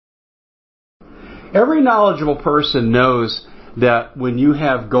Every knowledgeable person knows that when you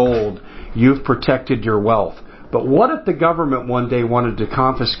have gold, you've protected your wealth. But what if the government one day wanted to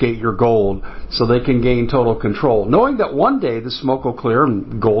confiscate your gold so they can gain total control, knowing that one day the smoke will clear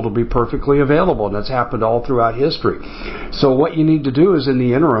and gold will be perfectly available, and that's happened all throughout history. So what you need to do is, in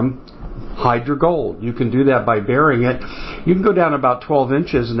the interim, hide your gold. You can do that by burying it. You can go down about 12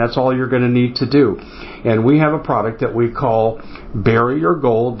 inches, and that's all you're going to need to do. And we have a product that we call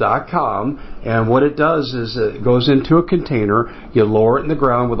buryyourgold.com, and what it does is it goes into a container. You lower it in the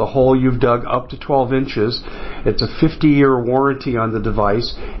ground with a hole you've dug up to 12 inches. It's a 50-year warranty on the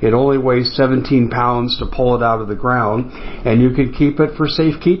device. It only weighs 17 pounds to pull it out of the ground, and you can keep it for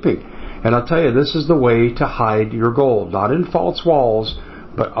safekeeping. And I'll tell you, this is the way to hide your gold. Not in false walls,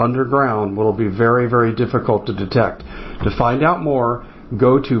 but underground, will be very, very difficult to detect. To find out more,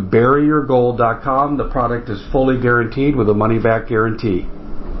 go to buryyourgold.com. The product is fully guaranteed with a money-back guarantee.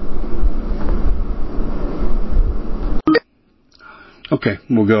 Okay,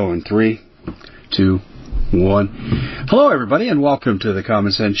 we'll go in 3, 2, 1. Hello, everybody, and welcome to the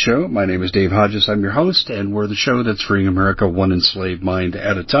Common Sense Show. My name is Dave Hodges. I'm your host, and we're the show that's freeing America one enslaved mind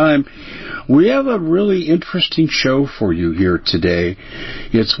at a time. We have a really interesting show for you here today.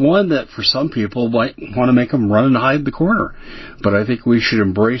 It's one that for some people might want to make them run and hide the corner. But I think we should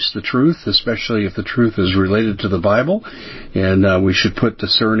embrace the truth, especially if the truth is related to the Bible. And we should put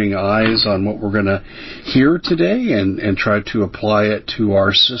discerning eyes on what we're going to hear today and try to apply it to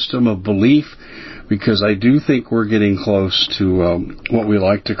our system of belief, because I do think we're getting close to what we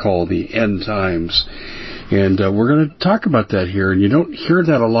like to call the end times. And we're going to talk about that here. And you don't hear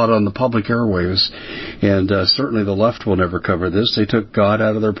that a lot on the public airwaves. And certainly the left will never cover this. They took God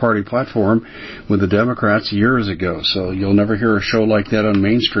out of their party platform with the Democrats years ago. So you'll never hear a show like that on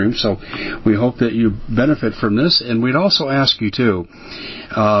mainstream. So we hope that you benefit from this. And we'd also ask you, too,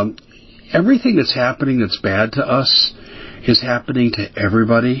 everything that's happening that's bad to us is happening to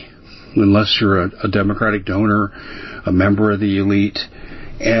everybody, unless you're a Democratic donor, a member of the elite.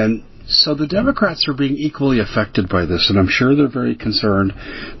 And so the Democrats are being equally affected by this, and I'm sure they're very concerned.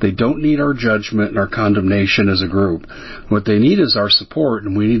 They don't need our judgment and our condemnation as a group. What they need is our support,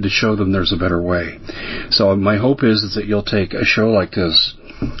 and we need to show them there's a better way. So my hope is that you'll take a show like this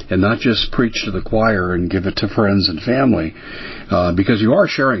and not just preach to the choir and give it to friends and family, because you are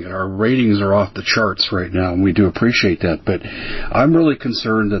sharing it. Our ratings are off the charts right now, and we do appreciate that. But I'm really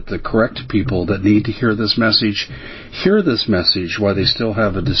concerned that the correct people that need to hear this message hear this message while they still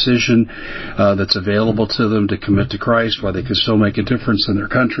have a decision that's available to them to commit to Christ, while they can still make a difference in their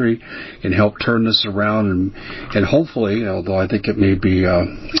country and help turn this around. And hopefully, although I think it may be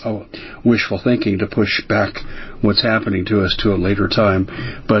wishful thinking to push back what's happening to us to a later time,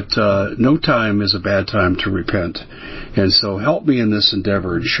 but no time is a bad time to repent. And so help me in this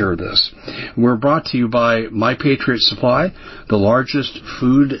endeavor and share this. We're brought to you by My Patriot Supply, the largest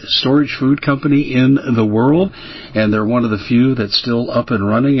storage food company in the world, and they're one of the few that's still up and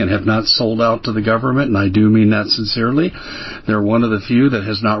running and have not sold out to the government, and I do mean that sincerely. They're one of the few that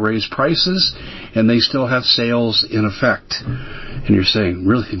has not raised prices, and they still have sales in effect. And you're saying,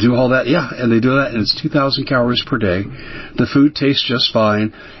 really, you do all that? Yeah, and they do that, and it's 2,000 calories per day. The food tastes just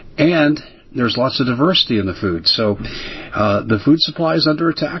fine, and there's lots of diversity in the food. So the food supply is under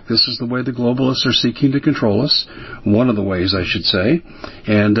attack. This is the way the globalists are seeking to control us. One of the ways, I should say.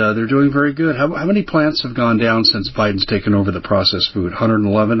 And they're doing very good. How many plants have gone down since Biden's taken over the processed food?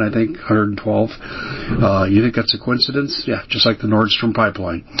 111, I think, 112. You think that's a coincidence? Yeah, just like the Nordstrom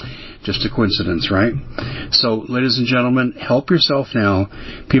pipeline. Just a coincidence, right? So, ladies and gentlemen, help yourself now.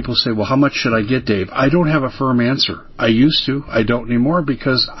 People say, well, how much should I get, Dave? I don't have a firm answer. I used to. I don't anymore,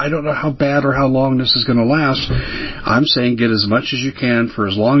 because I don't know how bad or how long this is going to last. I'm saying get as much as you can for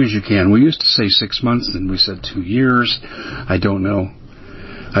as long as you can. We used to say 6 months, and we said 2 years. I don't know.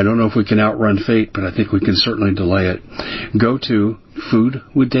 I don't know if we can outrun fate, but I think we can certainly delay it. Go to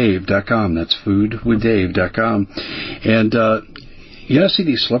foodwithdave.com. That's foodwithdave.com. And you see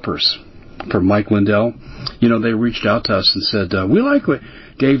these slippers from Mike Lindell? They reached out to us and said, we like what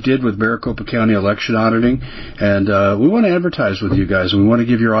Dave did with Maricopa County election auditing, and we want to advertise with you guys, and we want to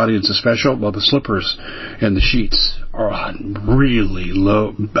give your audience a special. Well, the slippers and the sheets are on really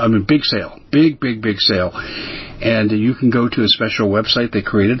low, big sale, big sale. And you can go to a special website they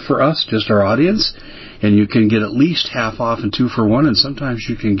created for us, just our audience, and you can get at least half off and 2 for 1, and sometimes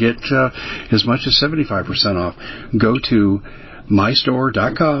you can get as much as 75% off. Go to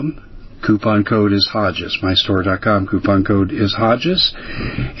mystore.com. Coupon code is Hodges. Mystore.com. Coupon code is Hodges.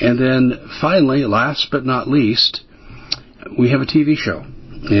 And then finally, last but not least, we have a TV show.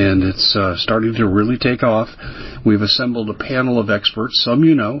 and it's starting to really take off. We've assembled a panel of experts. Some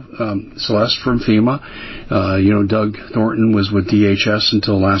Celeste from FEMA. Doug Thornton was with DHS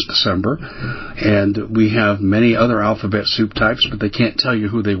until last December. And we have many other alphabet soup types, but they can't tell you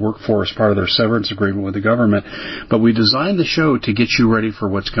who they work for as part of their severance agreement with the government. But we designed the show to get you ready for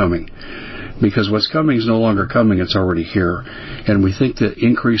what's coming. Because what's coming is no longer coming, it's already here. And we think that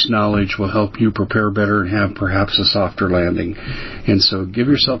increased knowledge will help you prepare better and have perhaps a softer landing. And so give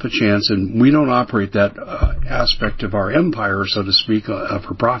yourself a chance. And we don't operate that aspect of our empire, so to speak,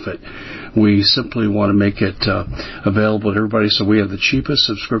 for profit. We simply want to make it available to everybody, so we have the cheapest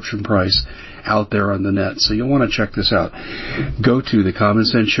subscription price out there on the net. So you'll want to check this out. Go to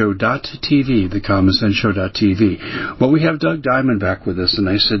thecommonsenseshow.tv, thecommonsenseshow.tv. Well, we have Doug Diamond back with us, and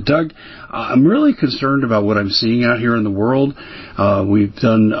I said, Doug, I'm really concerned about what I'm seeing out here in the world. We've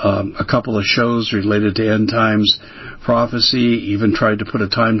done a couple of shows related to end times prophecy, even tried to put a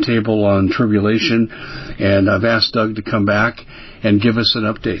timetable on tribulation, and I've asked Doug to come back and give us an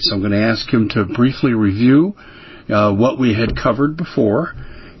update. So I'm going to ask him to briefly review what we had covered before,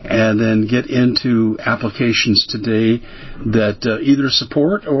 and then get into applications today that either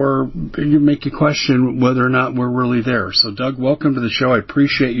support or you make you question whether or not we're really there. So, Doug, welcome to the show. I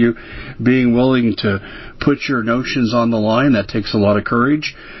appreciate you being willing to put your notions on the line. That takes a lot of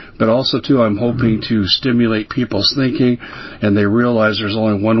courage. But also, too, I'm hoping to stimulate people's thinking, and they realize there's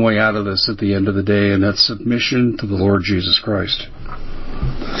only one way out of this at the end of the day, and that's submission to the Lord Jesus Christ.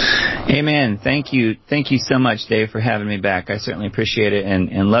 Amen. Thank you. Thank you so much, Dave, for having me back. I certainly appreciate it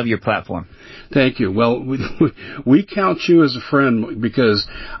and love your platform. Thank you. Well, we count you as a friend because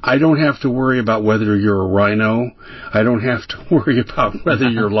I don't have to worry about whether you're a rhino. I don't have to worry about whether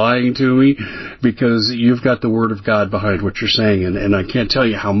you're lying to me, because you've got the Word of God behind what you're saying, and I can't tell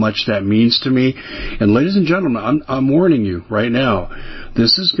you how much that means to me. And ladies and gentlemen, I'm warning you right now,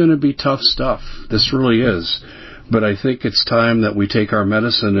 this is going to be tough stuff. This really is. But I think it's time that we take our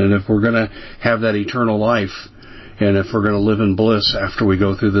medicine, and if we're going to have that eternal life, and if we're going to live in bliss after we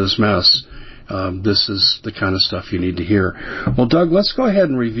go through this mess, this is the kind of stuff you need to hear. Well, Doug, let's go ahead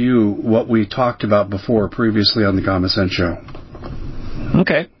and review what we talked about previously on the Common Sense Show.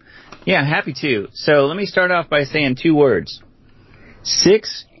 Okay. Yeah, happy to. So let me start off by saying two words.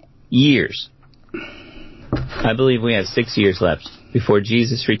 6 years. I believe we have 6 years left before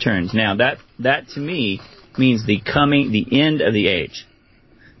Jesus returns. Now, that to me means the end of the age.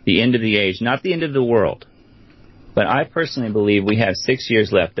 The end of the age, not the end of the world. But I personally believe we have 6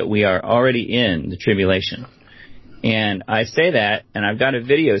 years left, that we are already in the tribulation. And I say that, and I've got a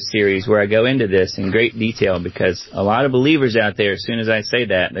video series where I go into this in great detail, because a lot of believers out there, as soon as I say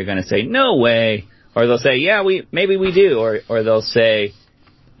that, they're going to say, no way. Or they'll say, yeah, maybe we do. Or they'll say,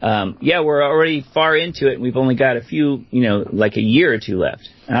 yeah, we're already far into it, and we've only got a few, like a year or two left.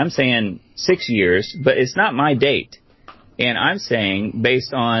 And I'm saying 6 years, but it's not my date. And I'm saying,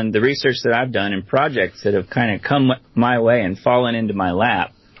 based on the research that I've done and projects that have kind of come my way and fallen into my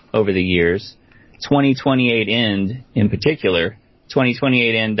lap over the years, 2028 End in particular,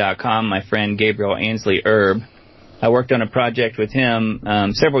 2028end.com, my friend Gabriel Ansley Erb, I worked on a project with him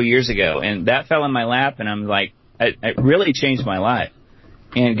several years ago, and that fell in my lap, and I'm like, it really changed my life.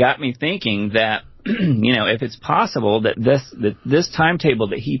 And got me thinking that, if it's possible that this timetable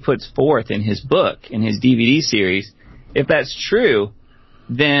that he puts forth in his book, in his DVD series, if that's true,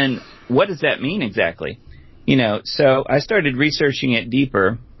 then what does that mean exactly? So I started researching it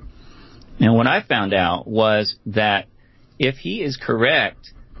deeper, and what I found out was that if he is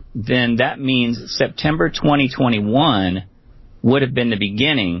correct, then that means September 2021 would have been the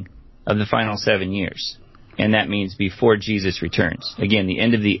beginning of the final 7 years. And that means before Jesus returns. Again, the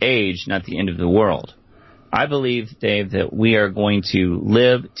end of the age, not the end of the world. I believe, Dave, that we are going to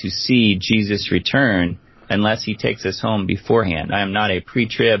live to see Jesus return unless he takes us home beforehand. I am not a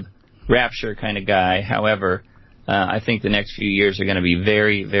pre-trib rapture kind of guy. However, I think the next few years are going to be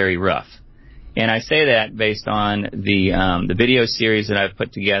very, very rough. And I say that based on the video series that I've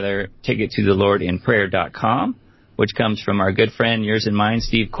put together, TakeItToTheLordInPrayer.com, which comes from our good friend, yours and mine,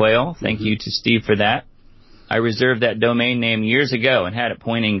 Steve Quayle. Thank you to Steve for that. I reserved that domain name years ago and had it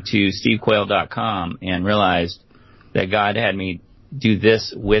pointing to stevequayle.com, and realized that God had me do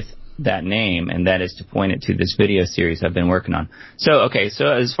this with that name, and that is to point it to this video series I've been working on. So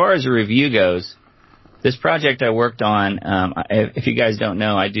as far as a review goes, this project I worked on, if you guys don't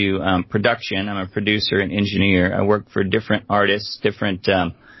know, I do production. I'm a producer and engineer. I work for different artists,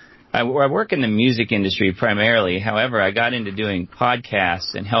 I work in the music industry primarily. However, I got into doing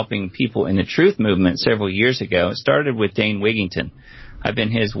podcasts and helping people in the truth movement several years ago. It started with Dane Wigington. I've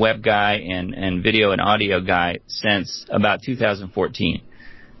been his web guy and video and audio guy since about 2014.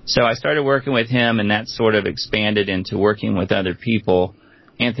 So I started working with him, and that sort of expanded into working with other people,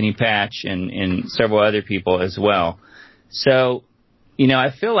 Anthony Patch and several other people as well. So,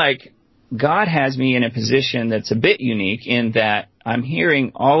 I feel like God has me in a position that's a bit unique in that I'm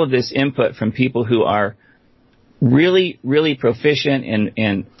hearing all of this input from people who are really, really proficient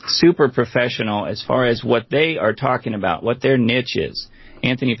and super professional as far as what they are talking about, what their niche is.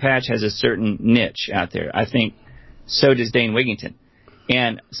 Anthony Patch has a certain niche out there. I think so does Dane Wigington.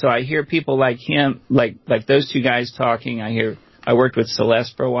 And so I hear people like him, like those two guys talking. I worked with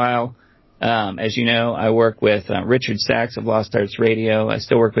Celeste for a while. As you know, I work with Richard Sachs of Lost Arts Radio. I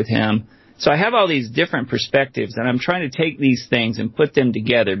still work with him. So I have all these different perspectives, and I'm trying to take these things and put them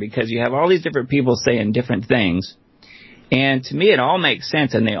together because you have all these different people saying different things. And to me, it all makes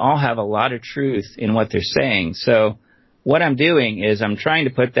sense, and they all have a lot of truth in what they're saying. So what I'm doing is I'm trying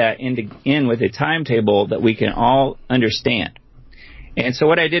to put that in with a timetable that we can all understand. And so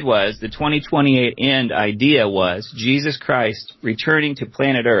what I did was, the 2028 end idea was Jesus Christ returning to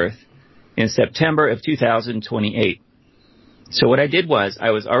planet Earth in September of 2028. So what I did was,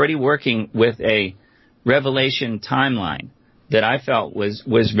 I was already working with a Revelation timeline that I felt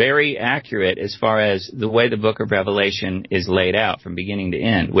was very accurate as far as the way the book of Revelation is laid out from beginning to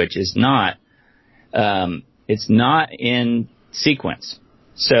end, which is not, it's not in sequence.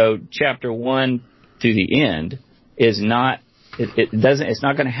 So chapter 1 to the end is not, it's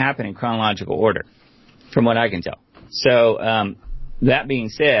not going to happen in chronological order, from what I can tell. So, that being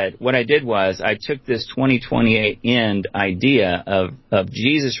said, what I did was I took this 2028 end idea of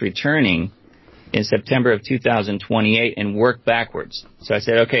Jesus returning in September of 2028 and worked backwards. So I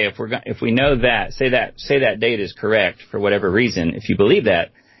said, okay, if we know that, say that date is correct for whatever reason, if you believe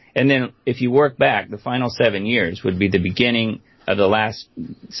that, and then if you work back, the final 7 years would be the beginning of the last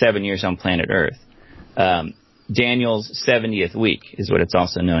 7 years on planet Earth. Daniel's 70th week is what it's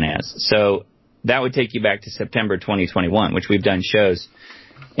also known as. So that would take you back to September 2021, which we've done shows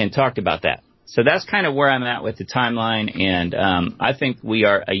and talked about that. So that's kind of where I'm at with the timeline, and I think we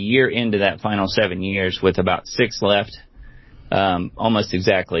are a year into that final 7 years with about 6 left, almost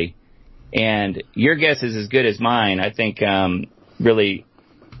exactly. And your guess is as good as mine. I think really,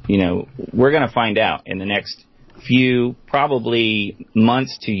 we're going to find out in the next few, probably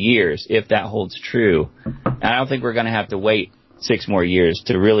months to years, if that holds true. And I don't think we're going to have to wait 6 more years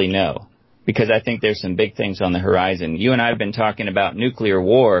to really know, because I think there's some big things on the horizon. You and I have been talking about nuclear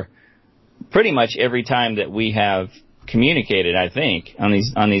war pretty much every time that we have communicated, I think, on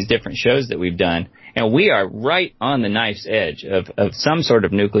these different shows that we've done. And we are right on the knife's edge of some sort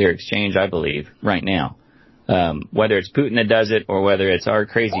of nuclear exchange, I believe, right now. Whether it's Putin that does it or whether it's our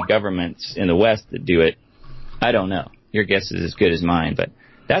crazy governments in the West that do it, I don't know. Your guess is as good as mine. But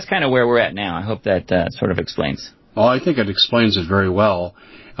that's kind of where we're at now. I hope that sort of explains. Well, I think it explains it very well.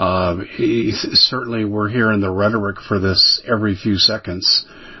 Certainly we're hearing the rhetoric for this every few seconds.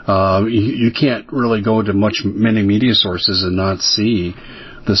 You can't really go to many media sources and not see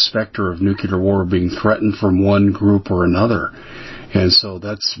the specter of nuclear war being threatened from one group or another. And so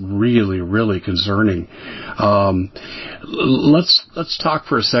that's really, really concerning. Let's talk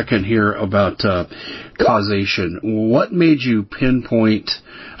for a second here about causation. What made you pinpoint?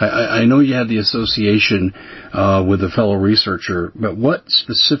 I know you had the association with a fellow researcher, but what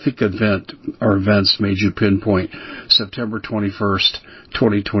specific event or events made you pinpoint September 21st,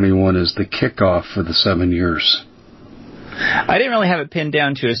 2021 as the kickoff for the 7 years? I didn't really have it pinned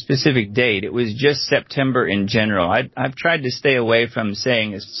down to a specific date. It was just September in general. I've tried to stay away from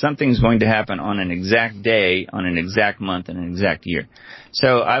saying if something's going to happen on an exact day, on an exact month, and an exact year.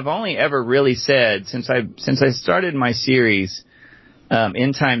 So I've only ever really said, since I started my series,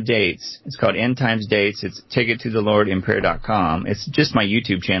 End Time Dates, it's called End Times Dates. It's TakeItToTheLordInPrayer.com. It's just my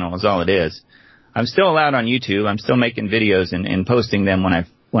YouTube channel is all it is. I'm still allowed on YouTube. I'm still making videos and posting them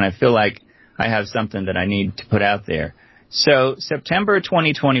when I feel like I have something that I need to put out there. So September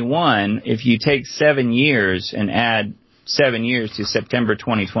 2021, if you take 7 years and add 7 years to September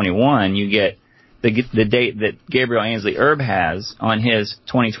 2021, you get the date that Gabriel Ainsley Erb has on his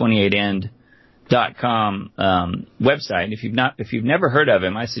 2028end.com website. If you've never heard of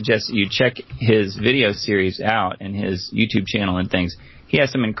him, I suggest that you check his video series out and his YouTube channel and things. He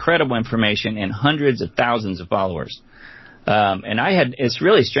has some incredible information and hundreds of thousands of followers. And it's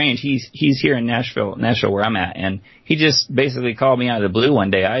really strange. He's here in Nashville where I'm at, and he just basically called me out of the blue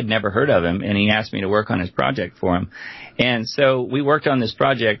one day. I had never heard of him, and he asked me to work on his project for him. And so we worked on this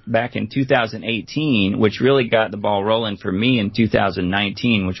project back in 2018, which really got the ball rolling for me in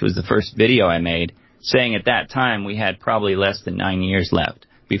 2019, which was the first video I made, saying at that time we had probably less than 9 years left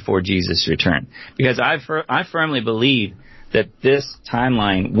before Jesus' return. Because I firmly believe that this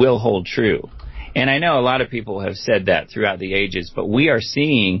timeline will hold true. And I know a lot of people have said that throughout the ages, but we are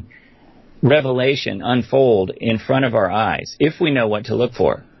seeing revelation unfold in front of our eyes if we know what to look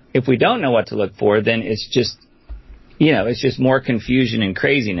for. If we don't know what to look for, then it's just more confusion and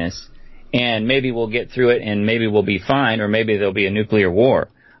craziness, and maybe we'll get through it and maybe we'll be fine, or maybe there'll be a nuclear war.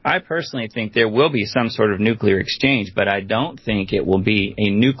 I personally think there will be some sort of nuclear exchange, but I don't think it will be a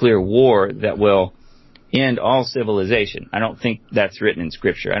nuclear war that will end all civilization. I don't think that's written in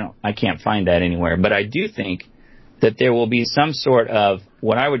Scripture. I can't find that anywhere. But I do think that there will be some sort of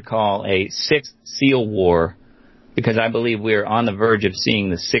what I would call a sixth seal war, because I believe we're on the verge of seeing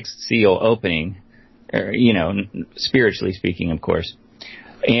the sixth seal opening, spiritually speaking, of course.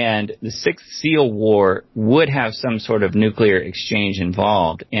 And the sixth seal war would have some sort of nuclear exchange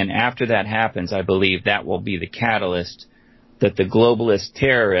involved. And after that happens, I believe that will be the catalyst that the globalist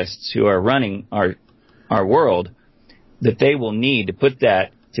terrorists who are running our world, that they will need to propel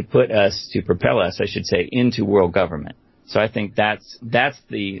us, I should say, into world government. So I think that's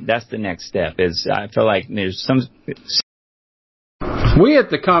the next step. Is I feel like there's some. We at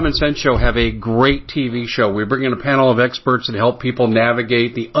the Common Sense Show have a great TV show. We bring in a panel of experts that help people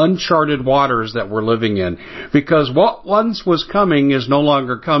navigate the uncharted waters that we're living in. Because what once was coming is no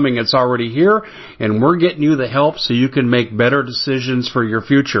longer coming. It's already here, and we're getting you the help so you can make better decisions for your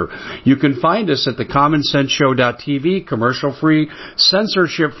future. You can find us at thecommonsenseshow.tv, commercial-free,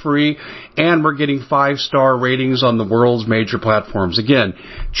 censorship-free, and we're getting 5-star ratings on the world's major platforms. Again,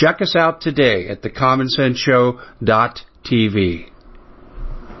 check us out today at thecommonsenseshow.tv.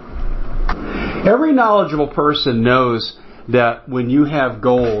 Every knowledgeable person knows that when you have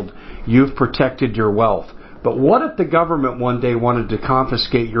gold, you've protected your wealth. But what if the government one day wanted to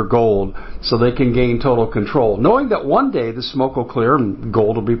confiscate your gold so they can gain total control, knowing that one day the smoke will clear and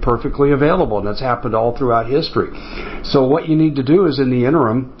gold will be perfectly available, and that's happened all throughout history. So what you need to do is, in the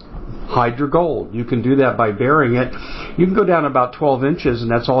interim, hide your gold. You can do that by burying it. You can go down about 12 inches, and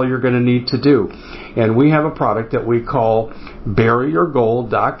that's all you're going to need to do. And we have a product that we call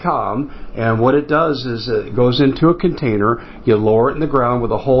buryyourgold.com, and what it does is it goes into a container. You lower it in the ground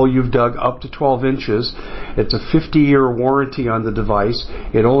with a hole you've dug up to 12 inches. It's a 50-year warranty on the device.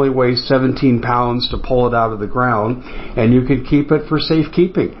 It only weighs 17 pounds to pull it out of the ground, and you can keep it for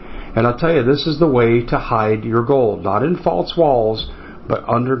safekeeping. And I'll tell you, this is the way to hide your gold. Not in false walls, but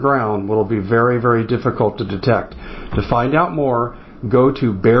underground, will be very, very difficult to detect. To find out more, go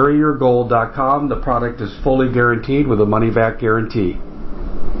to buryyourgold.com. The product is fully guaranteed with a money-back guarantee.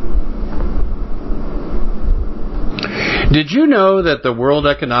 Did you know that the World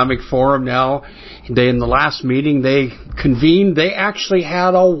Economic Forum now, in the last meeting they convened, they actually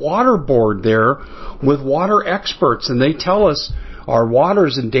had a water board there with water experts, and they tell us our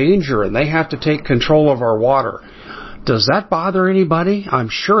water's in danger and they have to take control of our water. Does that bother anybody? I'm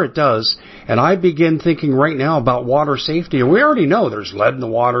sure it does. And I begin thinking right now about water safety. And we already know there's lead in the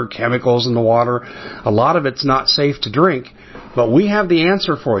water, chemicals in the water. A lot of it's not safe to drink. But we have the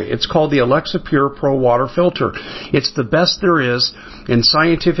answer for you. It's called the Alexa Pure Pro Water Filter. It's the best there is, and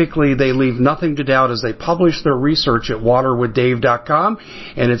scientifically they leave nothing to doubt as they publish their research at waterwithdave.com,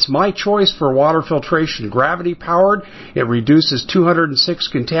 and it's my choice for water filtration. Gravity powered, it reduces 206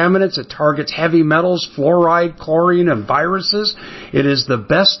 contaminants, it targets heavy metals, fluoride, chlorine, and viruses. It is the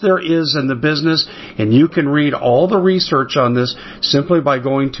best there is in the business, and you can read all the research on this simply by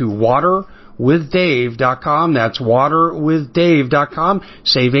going to waterwithdave.com. That's waterwithdave.com.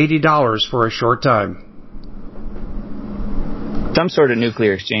 Save $80 for a short time. Some sort of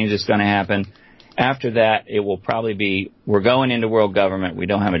nuclear exchange is going to happen. After that, it will probably be, we're going into world government. We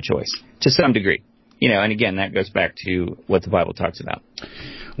don't have a choice, to some degree. And again, that goes back to what the Bible talks about.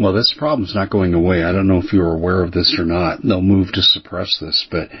 Well, this problem's not going away. I don't know if you're aware of this or not. They'll move to suppress this,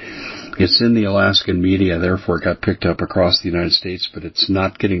 but it's in the Alaskan media, therefore it got picked up across the United States, but it's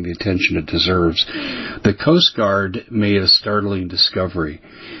not getting the attention it deserves. The Coast Guard made a startling discovery.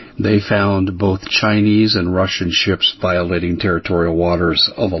 They found both Chinese and Russian ships violating territorial waters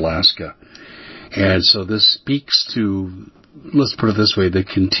of Alaska. And so this speaks to, let's put it this way, the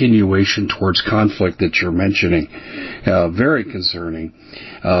continuation towards conflict that you're mentioning. Very concerning.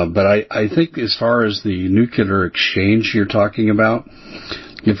 But I think as far as the nuclear exchange you're talking about,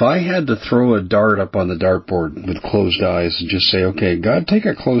 if I had to throw a dart up on the dartboard with closed eyes and just say, okay, God, take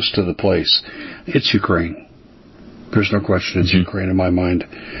it close to the place, it's Ukraine. There's no question it's Ukraine in my mind.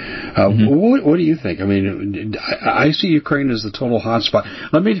 What do you think? I mean, I see Ukraine as the total hotspot.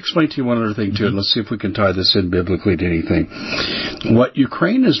 Let me explain to you one other thing, too, and let's see if we can tie this in biblically to anything. What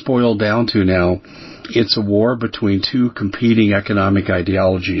Ukraine is boiled down to now, it's a war between two competing economic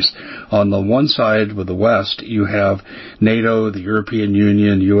ideologies. On the one side, with the West, you have NATO, the European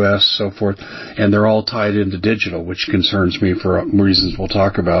Union, U.S., so forth, and they're all tied into digital, which concerns me for reasons we'll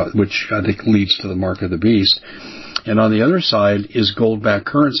talk about, which I think leads to the mark of the beast. And on the other side is gold-backed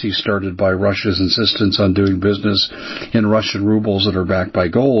currency started by Russia's insistence on doing business in Russian rubles that are backed by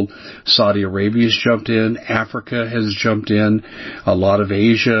gold. Saudi Arabia's jumped in. Africa has jumped in. A lot of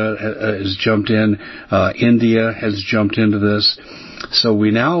Asia has jumped in. India has jumped into this. So we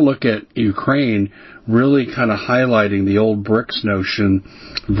now look at Ukraine really kind of highlighting the old BRICS notion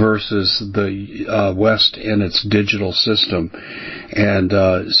versus the West and its digital system. And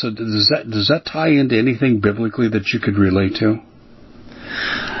so does that tie into anything biblically that you could relate to?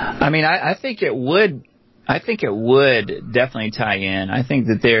 I mean, I think it would. I think it would definitely tie in. I think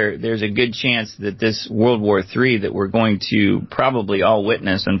that there's a good chance that this World War III that we're going to probably all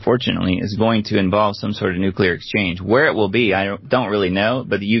witness, unfortunately, is going to involve some sort of nuclear exchange. Where it will be, I don't really know,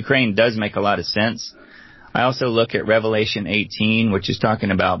 but the Ukraine does make a lot of sense. I also look at Revelation 18, which is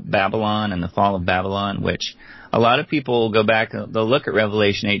talking about Babylon and the fall of Babylon, which a lot of people will go back, they'll look at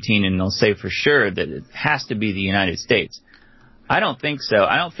Revelation 18 and they'll say for sure that it has to be the United States. I don't think so.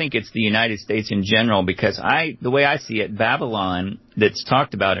 I don't think it's the United States in general, because the way I see it, Babylon that's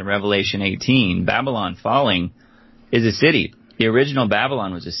talked about in Revelation 18, Babylon falling, is a city. The original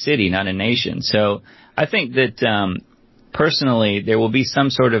Babylon was a city, not a nation. So I think that personally there will be some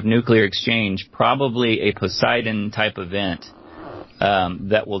sort of nuclear exchange, probably a Poseidon type event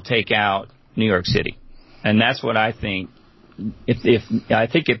that will take out New York City. And that's what I think. If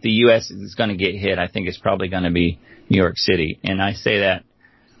the U.S. is going to get hit, I think it's probably going to be New York City. And I say that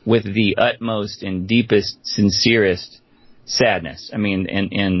with the utmost and deepest, sincerest sadness. I mean,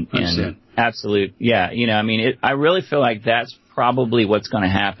 and absolute, yeah. You know, I mean, I really feel like that's probably what's going to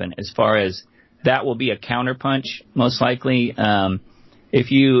happen, as far as that will be a counterpunch, most likely.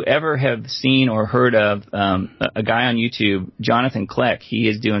 If you ever have seen or heard of a guy on YouTube, Jonathan Kleck, he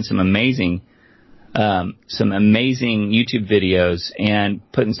is doing some amazing YouTube videos and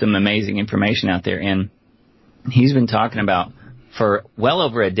putting some amazing information out there. And he's been talking about for well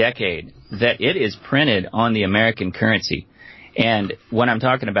over a decade that it is printed on the American currency. And what I'm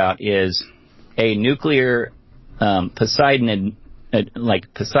talking about is a nuclear Poseidon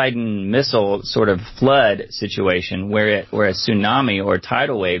missile sort of flood situation where a tsunami or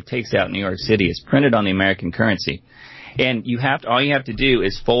tidal wave takes out New York City. It's printed on the American currency. And all you have to do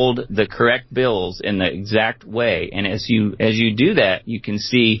is fold the correct bills in the exact way. And as you do that, you can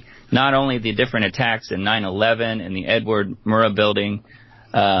see not only the different attacks in 9/11 and the Edward Murrah building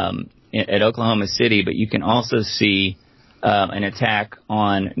at Oklahoma City, but you can also see an attack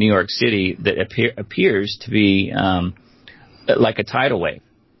on New York City that appears to be like a tidal wave,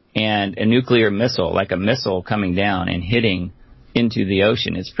 and a nuclear missile, like a missile coming down and hitting into the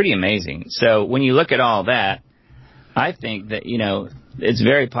ocean. It's pretty amazing. So when you look at all that, I think that, you know, it's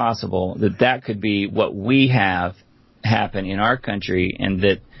very possible that could be what we have happen in our country, and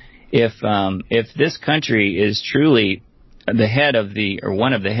that if this country is truly the head of or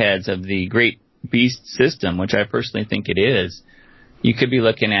one of the heads of the great beast system, which I personally think it is, you could be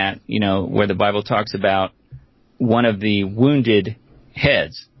looking at, you know, where the Bible talks about one of the wounded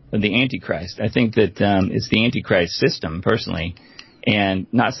heads of the Antichrist. I think that it's the Antichrist system, personally, and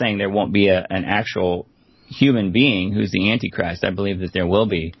not saying there won't be an actual human being who's the Antichrist. I believe that there will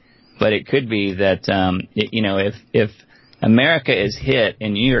be, but it could be that if America is hit,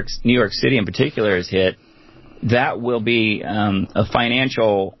 and New York City in particular is hit, that will be a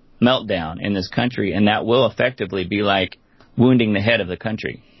financial meltdown in this country, and that will effectively be like wounding the head of the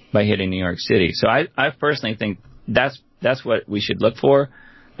country by hitting New York City. So I personally think that's what we should look for.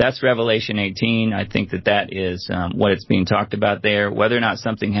 That's Revelation 18. I think that is what it's being talked about there. Whether or not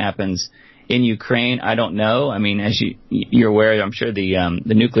something happens in Ukraine, I don't know. I mean, as you're aware, I'm sure the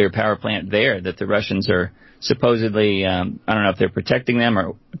nuclear power plant there that the Russians are supposedly, I don't know if they're protecting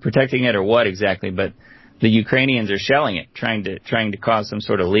it or what exactly, but the Ukrainians are shelling it, trying to cause some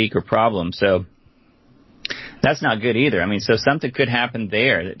sort of leak or problem. So that's not good either. I mean, so something could happen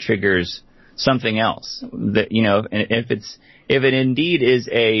there that triggers something else. That, you know, if it indeed is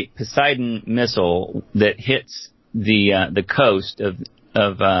a Poseidon missile that hits the coast of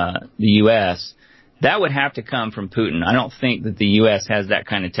the U.S., that would have to come from Putin. I don't think that the U.S. has that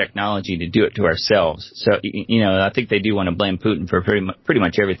kind of technology to do it to ourselves. So, I think they do want to blame Putin for pretty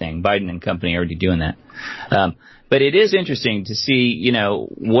much everything. Biden and company are already doing that. But it is interesting to see,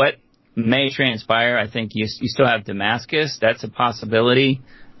 what may transpire. I think you still have Damascus. That's a possibility.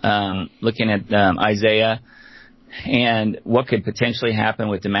 Looking at Isaiah and what could potentially happen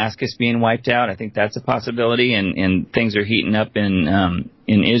with Damascus being wiped out. I think that's a possibility. And things are heating up in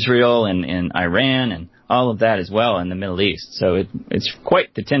Israel and in Iran and all of that as well in the Middle East. So it's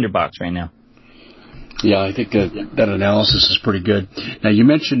quite the tinderbox right now. Yeah, I think that analysis is pretty good. Now, you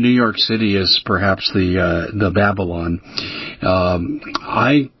mentioned New York City as perhaps the Babylon.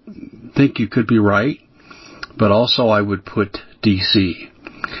 I think you could be right, but also I would put D.C.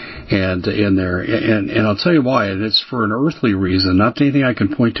 and in there, and I'll tell you why. And it's for an earthly reason, not anything I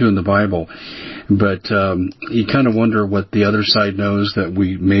can point to in the Bible. But you kind of wonder what the other side knows that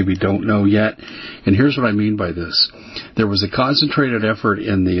we maybe don't know yet. And here's what I mean by this. There was a concentrated effort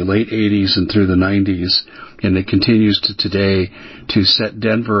in the late 80s and through the 90s, and it continues to today, to set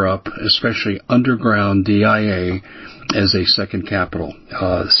Denver up, especially underground DIA, as a second capital.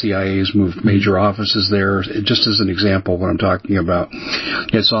 CIA's moved major offices there. Just as an example of what I'm talking about,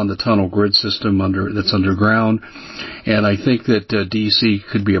 it's on the tunnel grid system that's underground, and I think that DC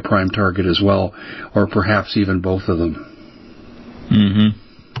could be a prime target as well, or perhaps even both of them.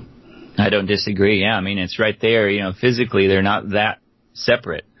 I don't disagree. Yeah, I mean, it's right there. Physically they're not that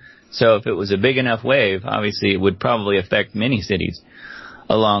separate. So if it was a big enough wave, obviously it would probably affect many cities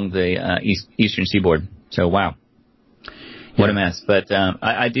along the eastern seaboard. So wow. What a mess. But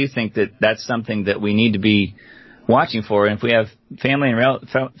I do think that that's something that we need to be watching for. And if we have family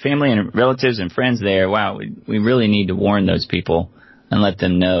and relatives and friends there, wow, we really need to warn those people and let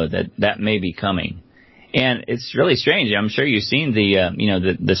them know that may be coming. And it's really strange. I'm sure you've seen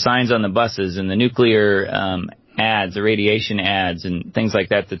the signs on the buses and the nuclear ads, the radiation ads and things like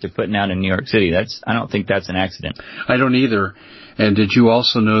that they're putting out in New York City. I don't think that's an accident. I don't either. And did you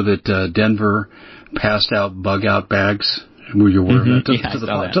also know that Denver passed out bug-out bags? Were you aware of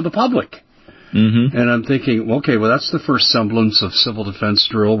that? To the public. And I'm thinking, okay, well, that's the first semblance of civil defense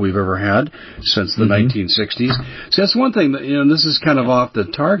drill we've ever had since the 1960s. See, that's one thing that, this is kind of off the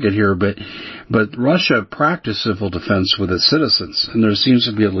target here, but Russia practiced civil defense with its citizens, and there seems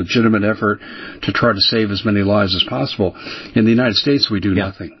to be a legitimate effort to try to save as many lives as possible. In the United States, we do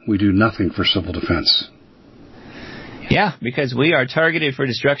nothing. We do nothing for civil defense. Yeah, because we are targeted for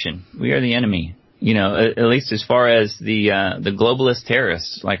destruction. We are the enemy. At least as far as the globalist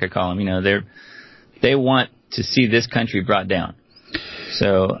terrorists, like I call them, they want to see this country brought down.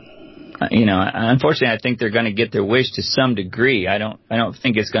 So, unfortunately, I think they're going to get their wish to some degree. I don't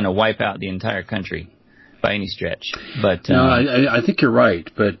think it's going to wipe out the entire country by any stretch. But no, I think you're right.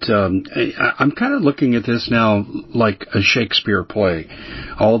 But I'm kind of looking at this now like a Shakespeare play.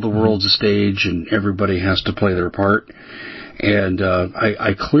 All the world's a stage, and everybody has to play their part. And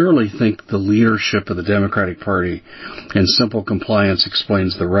I clearly think the leadership of the Democratic Party and simple compliance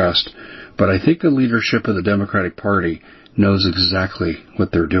explains the rest. But I think the leadership of the Democratic Party knows exactly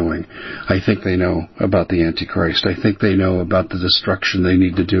what they're doing. I think they know about the Antichrist. I think they know about the destruction they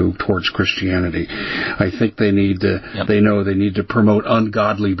need to do towards Christianity. I think they know they need to promote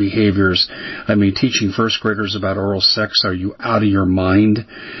ungodly behaviors. I mean, teaching first graders about oral sex, are you out of your mind?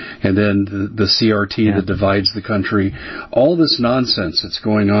 And then the CRT that divides the country. All this nonsense that's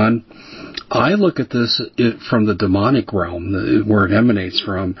going on. I look at this from the demonic realm, where it emanates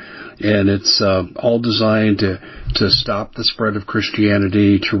from, and it's all designed to stop the spread of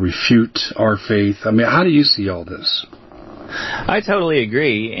Christianity, to refute our faith. I mean, how do you see all this? I totally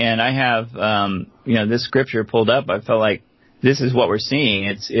agree, and I have this scripture pulled up. I felt like this is what we're seeing.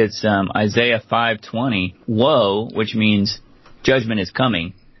 It's Isaiah 5:20. Woe, which means judgment is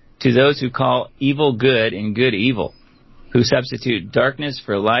coming, to those who call evil good and good evil, who substitute darkness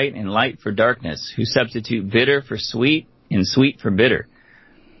for light and light for darkness, who substitute bitter for sweet and sweet for bitter.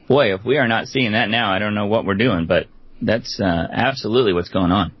 Boy, if we are not seeing that now, I don't know what we're doing, but that's absolutely what's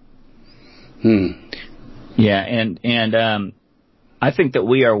going on. Yeah, and I think that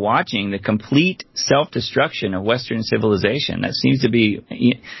we are watching the complete self-destruction of Western civilization. That seems to be,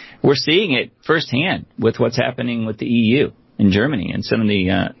 we're seeing it firsthand with what's happening with the EU and Germany and some of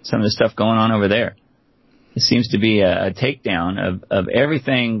the stuff going on over there. It seems to be a takedown of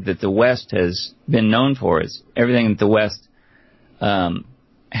everything that the West has been known for. Is everything that the West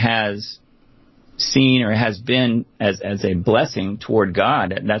has seen or has been as a blessing toward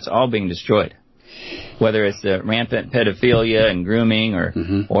God. That's all being destroyed. Whether it's the rampant pedophilia and grooming,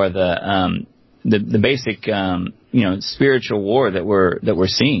 or the the basic spiritual war that we're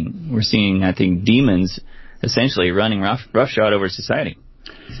seeing. We're seeing, I think, demons essentially running roughshod over society.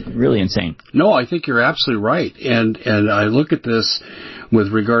 It's really insane. No, I think you're absolutely right. And I look at this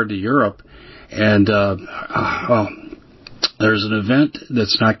with regard to Europe, and there's an event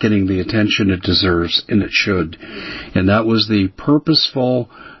that's not getting the attention it deserves, and it should. And that was the purposeful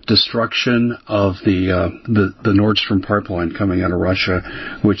destruction of the Nord Stream pipeline coming out of Russia,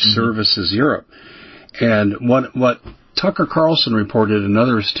 which services Europe. And what Tucker Carlson reported, and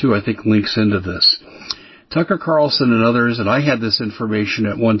others too, I think links into this. Tucker Carlson and others, and I had this information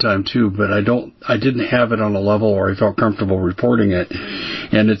at one time too, but I didn't have it on a level where I felt comfortable reporting it.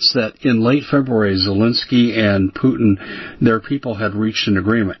 And it's that in late February, Zelensky and Putin, their people had reached an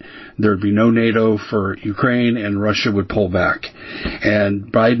agreement. There would be no NATO for Ukraine, and Russia would pull back.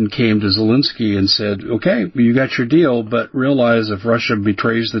 And Biden came to Zelensky and said, okay, you got your deal, but realize if Russia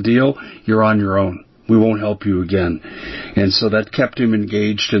betrays the deal, you're on your own. We won't help you again. And so that kept him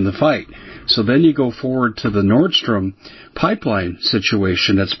engaged in the fight. So then you go forward to the Nord Stream pipeline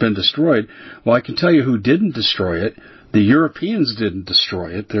situation that's been destroyed. Well, I can tell you who didn't destroy it. The Europeans didn't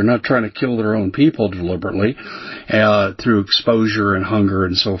destroy it. They're not trying to kill their own people deliberately through exposure and hunger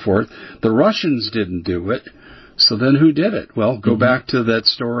and so forth. The Russians didn't do it. So then who did it? Well, go back to that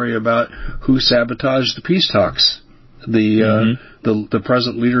story about who sabotaged the peace talks. The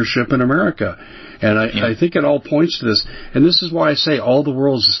present leadership in America. And I think it all points to this. And this is why I say all the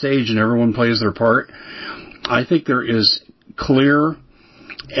world's a stage and everyone plays their part. I think there is clear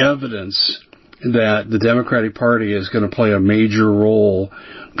evidence that the Democratic Party is going to play a major role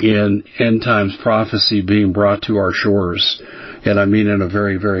in end times prophecy being brought to our shores. And I mean in a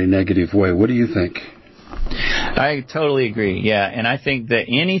very, very negative way. What do you think? I totally agree. Yeah. And I think that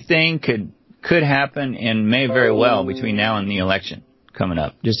anything could happen and may very well between now and the election coming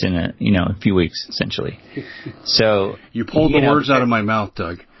up, just in a few weeks, essentially. So you pulled the words out of my mouth,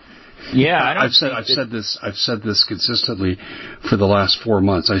 Doug. Yeah, I've said this consistently for the last 4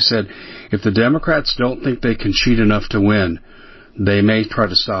 months. I said, if the Democrats don't think they can cheat enough to win, they may try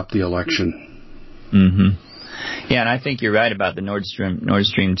to stop the election. Mm-hmm. Yeah, and I think you're right about the Nord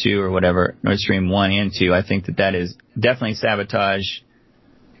Stream 2 or whatever, Nord Stream 1 and 2. I think that is definitely sabotage.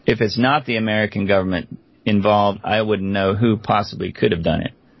 If it's not the American government involved, I wouldn't know who possibly could have done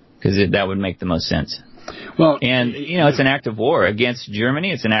it, because that would make the most sense. Well, and it's an act of war against Germany.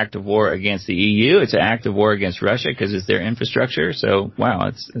 It's an act of war against the EU. It's an act of war against Russia because it's their infrastructure. So,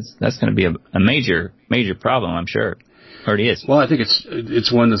 wow, that's going to be a major problem, I'm sure. Already is. Well, I think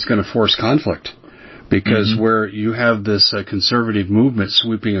it's one that's going to force conflict, because where you have this conservative movement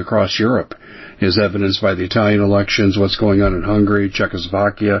sweeping across Europe is evidenced by the Italian elections, what's going on in Hungary,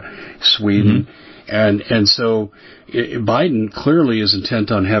 Czechoslovakia, Sweden. And so Biden clearly is intent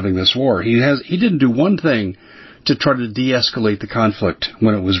on having this war. He didn't do one thing to try to de-escalate the conflict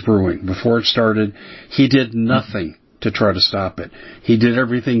when it was brewing. Before it started, he did nothing to try to stop it. He did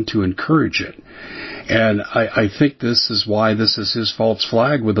everything to encourage it. And I think this is why this is his false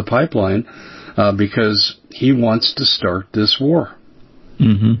flag with the pipeline, because he wants to start this war.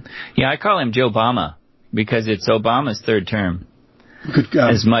 Yeah, I call him Joe Obama because it's Obama's third term.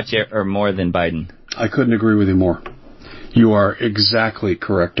 As much or more than Biden. I couldn't agree with you more. You are exactly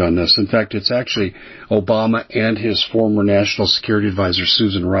correct on this. In fact, it's actually Obama and his former National Security Advisor,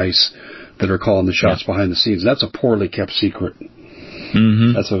 Susan Rice, that are calling the shots behind the scenes. That's a poorly kept secret.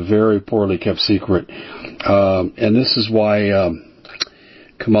 That's a very poorly kept secret. And this is why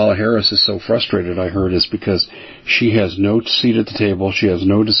Kamala Harris is so frustrated, I heard, is because she has no seat at the table. She has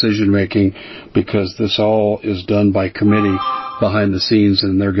no decision making, because this all is done by committee behind the scenes,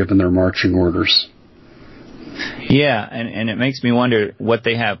 and they're given their marching orders. Yeah, and it makes me wonder what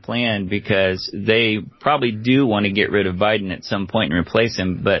they have planned, because they probably do want to get rid of Biden at some point and replace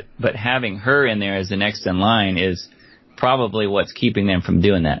him, but having her in there as the next in line is probably what's keeping them from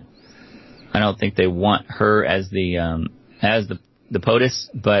doing that. I don't think they want her as the POTUS,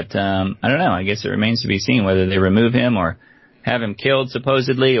 but I don't know. I guess it remains to be seen whether they remove him or have him killed,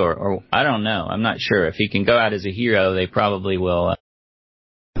 supposedly, or I don't know. I'm not sure. If he can go out as a hero, they probably will.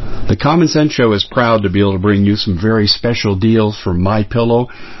 The Common Sense Show is proud to be able to bring you some very special deals from MyPillow.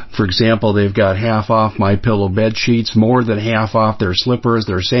 For example, they've got half off MyPillow bed sheets, more than half off their slippers,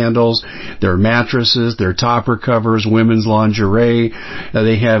 their sandals, their mattresses, their topper covers, women's lingerie.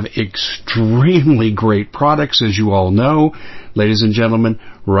 They have extremely great products, as you all know. Ladies and gentlemen,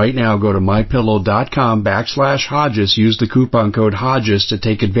 right now go to mypillow.com/Hodges. Use the coupon code Hodges to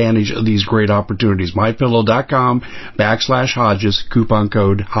take advantage of these great opportunities. mypillow.com/Hodges, coupon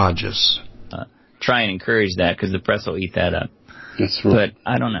code Hodges. Try and encourage that, because the press will eat that up. That's right. But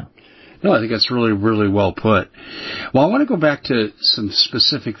I don't know. No, I think that's really, really well put. Well, I want to go back to some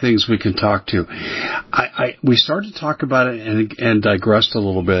specific things we can talk to. We started to talk about it and digressed a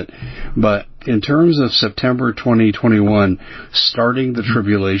little bit, but in terms of September 2021, starting the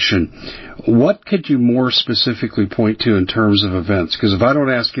tribulation, what could you more specifically point to in terms of events? Because if I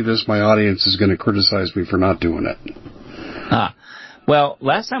don't ask you this, my audience is going to criticize me for not doing it. Well,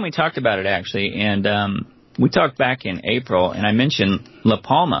 last time we talked about it, actually, and we talked back in April, and I mentioned La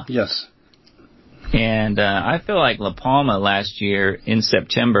Palma. Yes. And I feel like La Palma last year in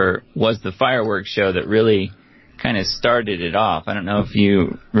September was the fireworks show that really kind of started it off. I don't know if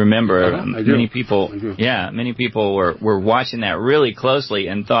you remember. I do. Many people were watching that really closely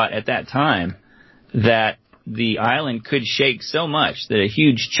and thought at that time that the island could shake so much that a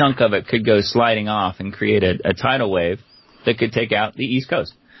huge chunk of it could go sliding off and create a tidal wave that could take out the East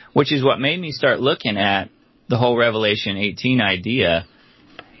Coast, which is what made me start looking at the whole Revelation 18 idea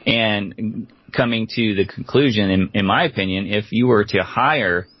and coming to the conclusion, in my opinion, if you were to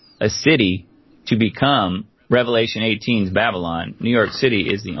hire a city to become Revelation 18's Babylon, New York City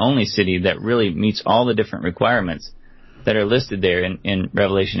is the only city that really meets all the different requirements that are listed there in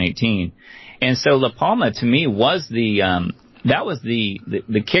Revelation 18. And so La Palma, to me, was the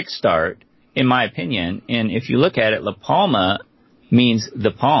kickstart, in my opinion. And if you look at it, La Palma means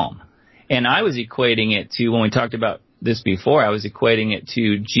the palm. And I was equating it to, when we talked about this before, I was equating it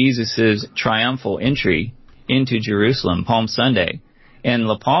to Jesus' triumphal entry into Jerusalem, Palm Sunday. And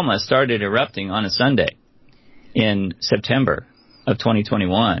La Palma started erupting on a Sunday in September of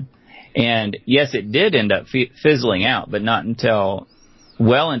 2021. And yes, it did end up fizzling out, but not until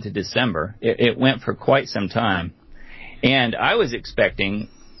well into December. It went for quite some time. And I was expecting,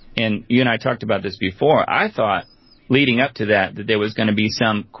 and you and I talked about this before, I thought leading up to that there was going to be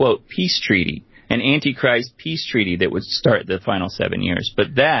some, quote, peace treaty, an Antichrist peace treaty that would start the final 7 years.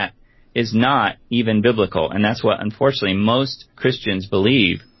 But that is not even biblical. And that's what, unfortunately, most Christians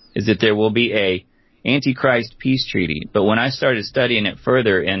believe, is that there will be a Antichrist peace treaty. But when I started studying it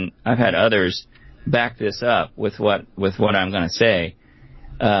further, and I've had others back this up with what I'm going to say,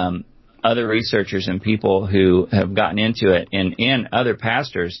 other researchers and people who have gotten into it, and other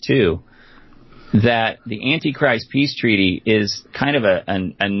pastors too, that the Antichrist peace treaty is kind of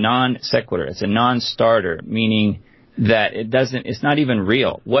a non sequitur. It's a non-starter, meaning that it's not even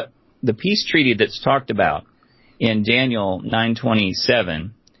real. What the peace treaty that's talked about in Daniel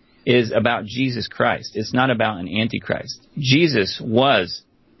 9:27 is about Jesus Christ. It's not about an Antichrist. Jesus was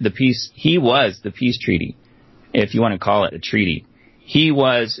the peace. He was the peace treaty, if you want to call it a treaty. He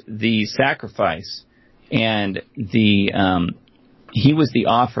was the sacrifice, and he was the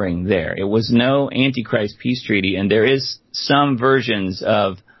offering there. It was no Antichrist peace treaty, and there is some versions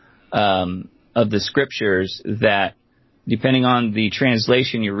of the scriptures that, depending on the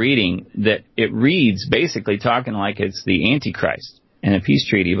translation you're reading, that it reads basically talking like it's the Antichrist and a peace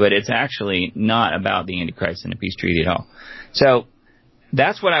treaty, but it's actually not about the Antichrist and a peace treaty at all. So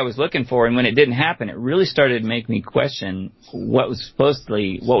that's what I was looking for, and when it didn't happen, it really started to make me question what was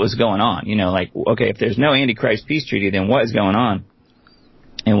going on. You know, like, okay, if there's no Antichrist peace treaty, then what is going on?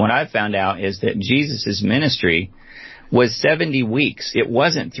 And what I found out is that Jesus' ministry was 70 weeks. It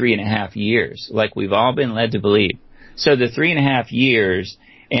wasn't 3.5 years, like we've all been led to believe. So the 3.5 years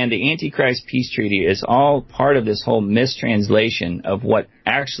and the Antichrist peace treaty is all part of this whole mistranslation of what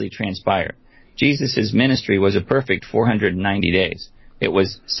actually transpired. Jesus' ministry was a perfect 490 days. It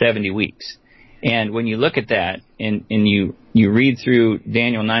was 70 weeks. And when you look at that and you read through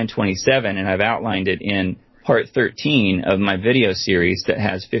Daniel 9:27, and I've outlined it in part 13 of my video series that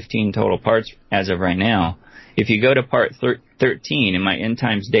has 15 total parts as of right now. If you go to part 13 in my End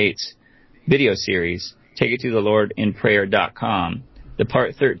Times Dates video series, take it to thelordinprayer.com. The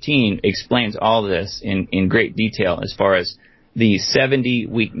part 13 explains all this in great detail as far as the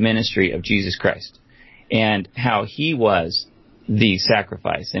 70-week ministry of Jesus Christ and how he was the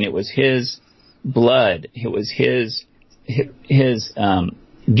sacrifice. And it was his blood, it was his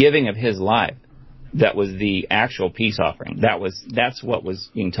giving of his life that was the actual peace offering. That's what was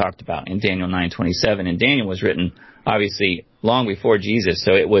being talked about in Daniel 9:27. And Daniel was written obviously long before Jesus,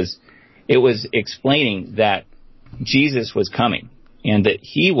 so it was explaining that Jesus was coming and that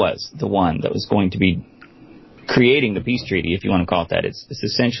he was the one that was going to be creating the peace treaty, if you want to call it that. It's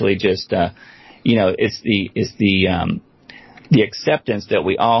essentially just it's the acceptance that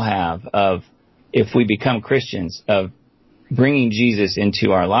we all have of, if we become Christians, of bringing Jesus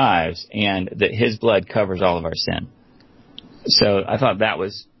into our lives, and that his blood covers all of our sin. So I thought that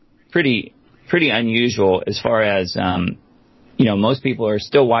was pretty unusual as far as most people are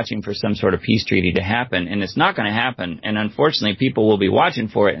still watching for some sort of peace treaty to happen, and it's not going to happen. And unfortunately, people will be watching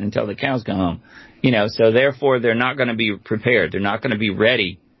for it until the cows come home. So therefore, they're not going to be prepared. They're not going to be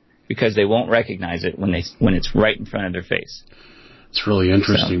ready because they won't recognize it when it's right in front of their face. It's really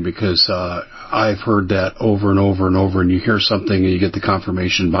interesting because I've heard that over and over and over, and you hear something and you get the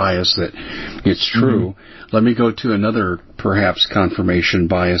confirmation bias that it's true. Mm-hmm. Let me go to another perhaps confirmation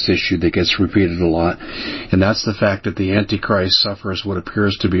bias issue that gets repeated a lot, and that's the fact that the Antichrist suffers what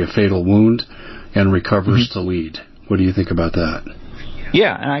appears to be a fatal wound and recovers to lead. What do you think about that?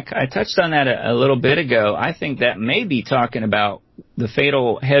 Yeah, and I touched on that a little bit ago. I think that may be talking about the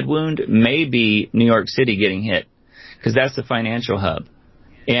fatal head wound, may be New York City getting hit, because that's the financial hub.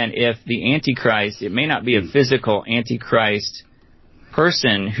 And if the Antichrist, it may not be a physical Antichrist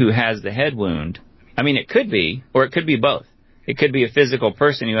person who has the head wound. I mean, it could be, or it could be both. It could be a physical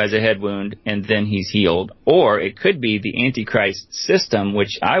person who has a head wound and then he's healed, or it could be the Antichrist system,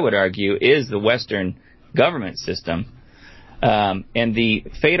 which I would argue is the Western government system. And the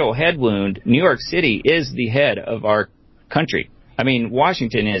fatal head wound, New York City is the head of our country. I mean,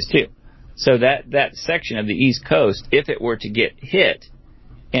 Washington is too. So that section of the East Coast, if it were to get hit,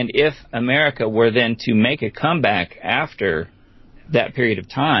 and if America were then to make a comeback after that period of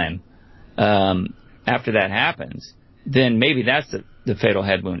time, after that happens, then maybe that's the fatal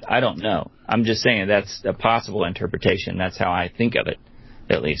head wound. I don't know. I'm just saying that's a possible interpretation. That's how I think of it,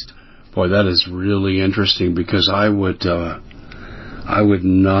 at least. Boy, that is really interesting because I would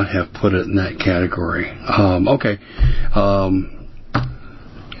not have put it in that category. Okay.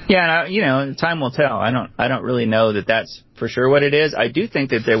 Yeah, time will tell. I don't really know that that's for sure what it is. I do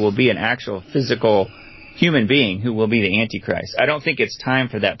think that there will be an actual physical human being who will be the Antichrist. I don't think it's time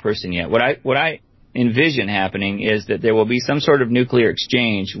for that person yet. What I envision happening is that there will be some sort of nuclear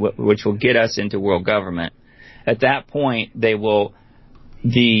exchange which will get us into world government. At that point, the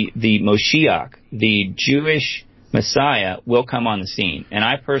Moshiach, the Jewish Messiah, will come on the scene. And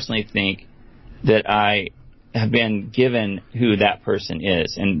I personally think that I have been given who that person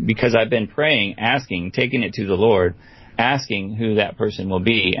is. And because I've been praying, asking, taking it to the Lord, asking who that person will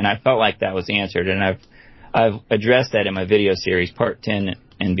be, and I felt like that was answered. And I've addressed that in my video series, Part 10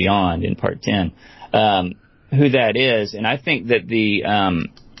 and beyond, in Part 10, who that is. And I think that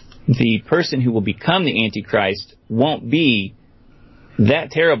the person who will become the Antichrist won't be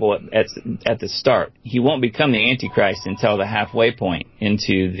that terrible at the start. He won't become the Antichrist until the halfway point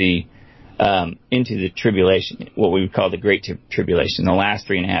into the tribulation, what we would call the Great Tribulation, the last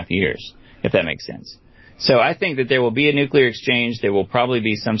 3.5 years, if that makes sense. So I think that there will be a nuclear exchange. There will probably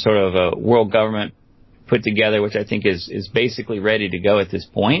be some sort of a world government put together, which I think is basically ready to go at this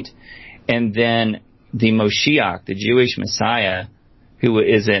point. And then the Moshiach, the Jewish Messiah, who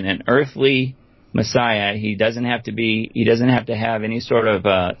is an earthly Messiah. He doesn't have to have any sort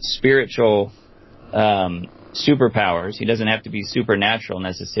of spiritual superpowers. He doesn't have to be supernatural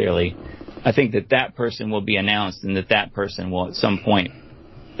necessarily. I think that person will be announced, and that person will at some point,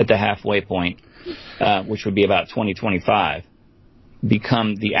 at the halfway point, which would be about 2025,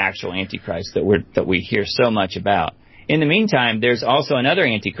 become the actual Antichrist that we hear so much about. In the meantime, there's also another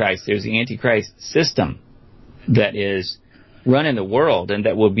Antichrist. There's the Antichrist system that is running the world and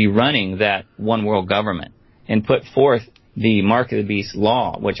that will be running that one world government and put forth the Mark of the Beast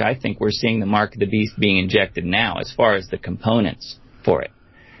law, which I think we're seeing the Mark of the Beast being injected now as far as the components for it.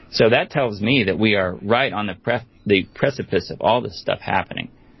 So that tells me that we are right on the precipice of all this stuff happening,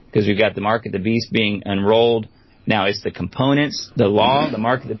 because we've got the Mark of the Beast being unrolled. Now it's the components, the law, the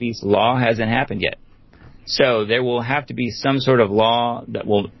Mark of the Beast law hasn't happened yet. So there will have to be some sort of law that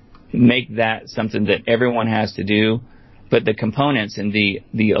will make that something that everyone has to do. But the components and the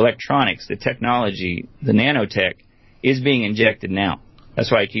electronics, the technology, the nanotech is being injected now.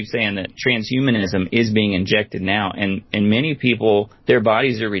 That's why I keep saying that transhumanism is being injected now. And many people, their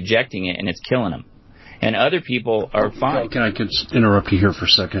bodies are rejecting it, and it's killing them. And other people are fine. Can I interrupt you here for a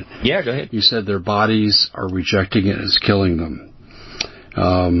second? Yeah, go ahead. You said their bodies are rejecting it, it's killing them.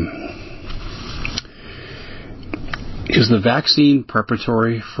 Is the vaccine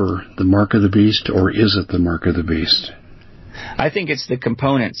preparatory for the Mark of the Beast, or is it the Mark of the Beast? I think it's the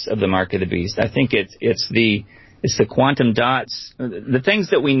components of the Mark of the Beast. I think it's the quantum dots, the things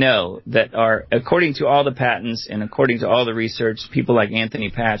that we know that are, according to all the patents and according to all the research people like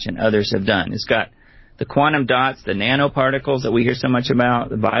Anthony Patch and others have done. It's got the quantum dots, the nanoparticles that we hear so much about,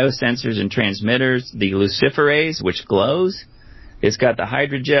 the biosensors and transmitters, the luciferase, which glows. It's got the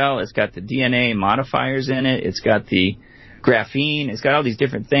hydrogel. It's got the DNA modifiers in it. It's got the graphene. It's got all these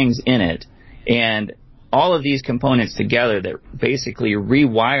different things in it. And all of these components together that basically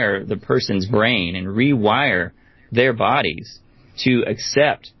rewire the person's brain and rewire their bodies to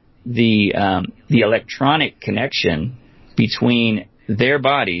accept the electronic connection between their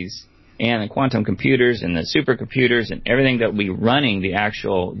bodies and the quantum computers and the supercomputers and everything that will be running the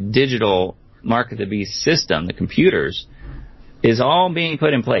actual digital Mark of the Beast system, the computers, is all being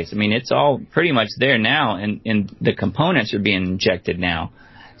put in place. I mean, it's all pretty much there now, and the components are being injected now.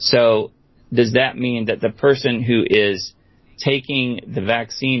 So does that mean that the person who is taking the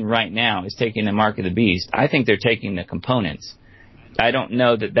vaccine right now is taking the Mark of the Beast? I think they're taking the components. I don't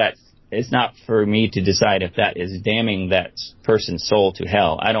know that it's not for me to decide if that is damning that person's soul to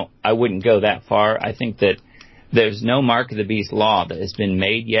hell. I wouldn't go that far. I think that there's no Mark of the Beast law that has been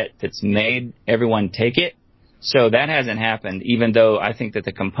made yet that's made everyone take it. So that hasn't happened, even though I think that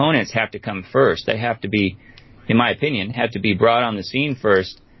the components have to come first. They have to be, in my opinion, have to be brought on the scene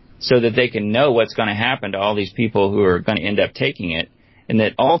first so that they can know what's going to happen to all these people who are going to end up taking it, and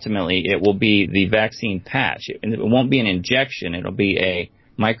that ultimately it will be the vaccine patch. It won't be an injection. It'll be a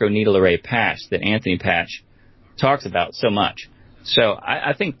microneedle array patch that Anthony Patch talks about so much. So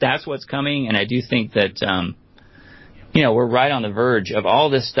I think that's what's coming, and I do think that we're right on the verge of all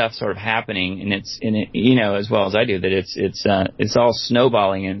this stuff sort of happening, and it's as well as I do, that it's all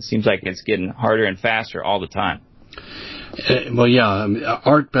snowballing, and it seems like it's getting harder and faster all the time.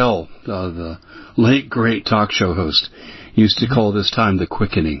 Art Bell, the late great talk show host, used to call this time the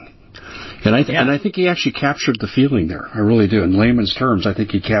quickening. And I think he actually captured the feeling there. I really do. In layman's terms, I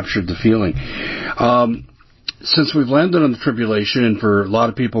think he captured the feeling. Since we've landed on the tribulation, and for a lot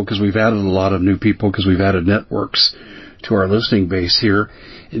of people, because we've added a lot of new people, because we've added networks to our listening base here,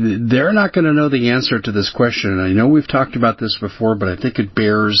 they're not going to know the answer to this question. And I know we've talked about this before, but I think it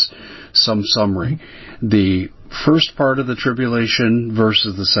bears some summary. The first part of the tribulation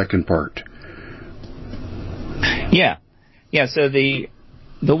versus the second part. Yeah. So the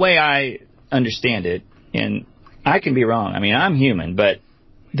way I understand it, and I can be wrong. I mean, I'm human, but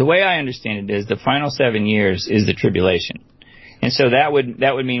the way I understand it is the final 7 years is the tribulation, and so that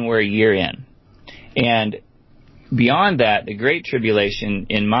would mean we're a year in, and beyond that, the Great Tribulation,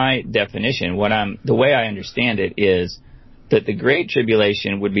 in my definition, the way I understand it is that the Great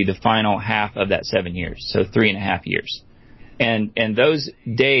Tribulation would be the final half of that 7 years, so 3.5 years. And those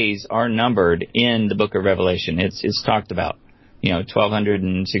days are numbered in the book of Revelation. It's talked about,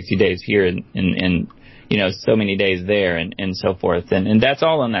 1,260 days here and so many days there and so forth. And that's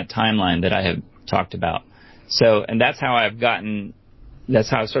all on that timeline that I have talked about. So, and that's how I've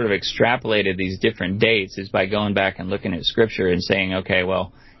sort of extrapolated these different dates, is by going back and looking at Scripture and saying, okay,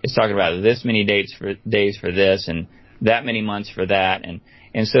 well, it's talking about this many days for this and that many months for that.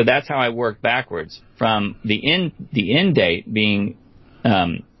 And so that's how I work backwards from the end date being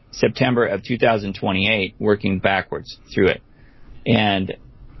September of 2028, working backwards through it. And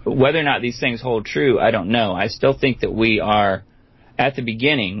whether or not these things hold true, I don't know. I still think that we are at the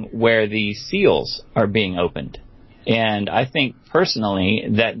beginning where the seals are being opened. And I think personally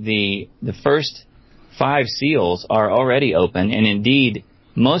that the first 5 seals are already open, and indeed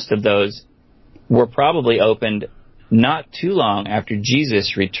most of those were probably opened not too long after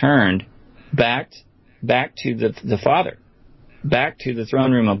Jesus returned back to the Father, back to the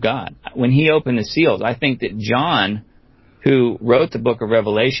throne room of God. When he opened the seals, I think that John, who wrote the book of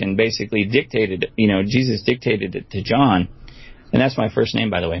Revelation, basically Jesus dictated it to John, and that's my first name,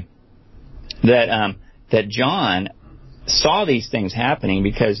 by the way, that John saw these things happening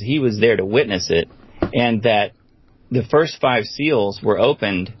because he was there to witness it, and that the first 5 seals were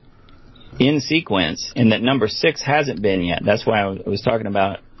opened in sequence, and that number 6 hasn't been yet. That's why I was talking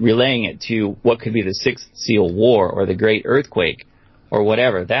about relaying it to what could be the 6th seal war or the great earthquake or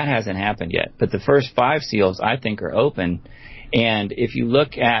whatever. That hasn't happened yet. But the first 5 seals, I think, are open. And if you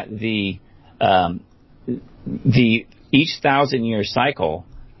look at each 1,000-year cycle,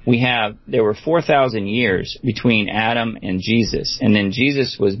 there were 4,000 years between Adam and Jesus. And then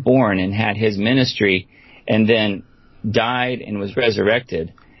Jesus was born and had his ministry and then died and was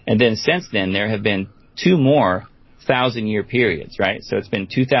resurrected. And then since then, there have been 2 more 1,000-year periods, right? So it's been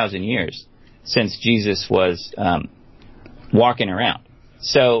 2,000 years since Jesus was walking around.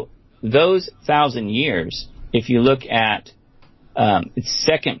 So those 1,000 years, if you look at it's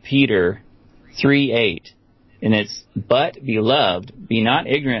 2 Peter 3:8, and it's, "But, beloved, be not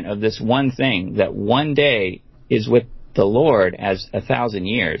ignorant of this one thing, that one day is with the Lord as 1,000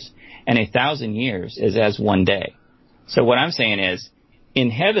 years, and 1,000 years is as one day." So what I'm saying is, in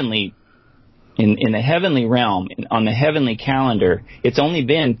the heavenly realm, on the heavenly calendar, it's only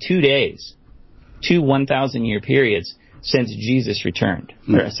been 2 days, 2 1,000-year periods since Jesus returned,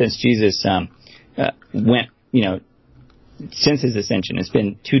 or since Jesus went, since his ascension. It's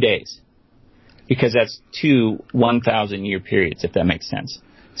been 2 days. because that's 2 1,000-year periods, if that makes sense.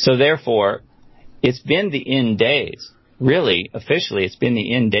 So therefore, it's been the end days. Really, officially, it's been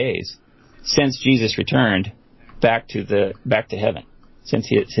the end days since Jesus returned back to heaven, since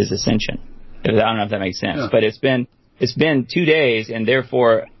his ascension. I don't know if that makes sense, yeah. But it's been 2 days, and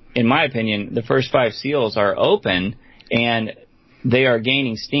therefore, in my opinion, the first 5 seals are open, and they are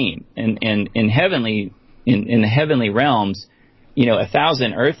gaining steam. And in the heavenly realms,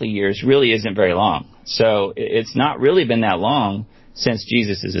 1,000 earthly years really isn't very long. So it's not really been that long since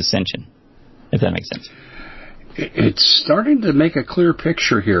Jesus' ascension, if that makes sense. It's starting to make a clear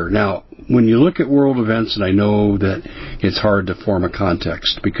picture here. Now, when you look at world events, and I know that it's hard to form a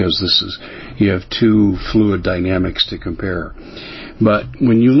context because you have 2 fluid dynamics to compare. But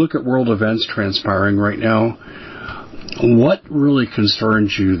when you look at world events transpiring right now, what really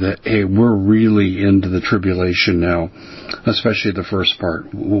concerns you that, hey, we're really into the tribulation now, especially the first part?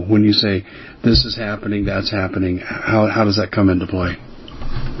 When you say this is happening, that's happening, how does that come into play?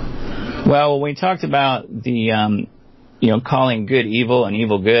 Well, when we talked about the, calling good evil and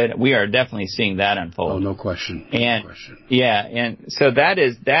evil good, we are definitely seeing that unfold. Oh, no question. Yeah, and so that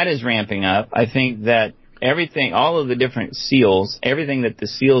is ramping up. I think that all of the different seals, everything that the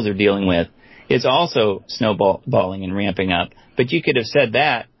seals are dealing with, is also snowballing and ramping up. But you could have said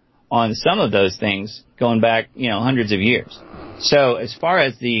that on some of those things going back, hundreds of years. So as far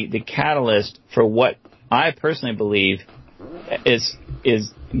as the catalyst for what I personally believe is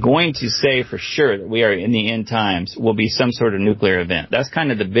going to say for sure that we are in the end times will be some sort of nuclear event. That's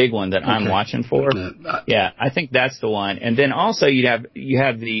kind of the big one that I'm watching for. Yeah, I think that's the one. And then also you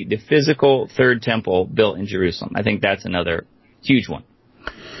have the physical third temple built in Jerusalem. I think that's another huge one.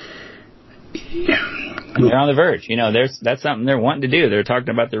 Yeah. They're on the verge. That's something they're wanting to do. They're talking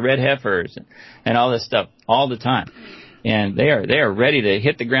about the red heifers and all this stuff all the time. And they are ready to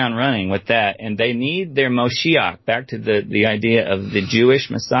hit the ground running with that. And they need their Moshiach, back to the idea of the Jewish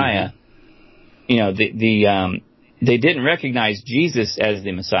Messiah. Mm-hmm. They didn't recognize Jesus as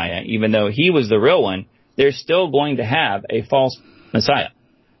the Messiah, even though he was the real one. They're still going to have a false Messiah.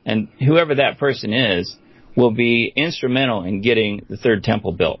 And whoever that person is will be instrumental in getting the third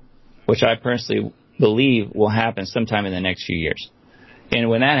temple built, which I personally believe will happen sometime in the next few years. And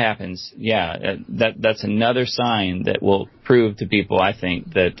when that happens, that's another sign that will prove to people, I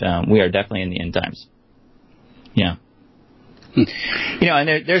think, that we are definitely in the end times. Yeah.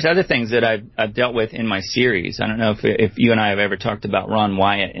 And there's other things that I've dealt with in my series. I don't know if you and I have ever talked about Ron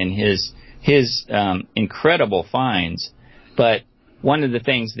Wyatt and his incredible finds, but one of the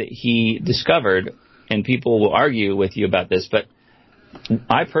things that he discovered, and people will argue with you about this, but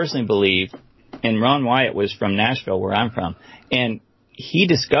I personally believe, and Ron Wyatt was from Nashville, where I'm from, and he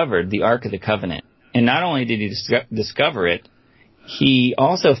discovered the Ark of the Covenant. And not only did he discover it, he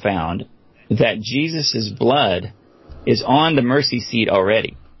also found that Jesus' blood is on the mercy seat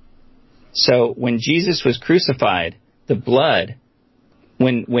already. So when Jesus was crucified, the blood,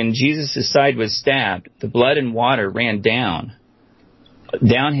 when Jesus' side was stabbed, the blood and water ran down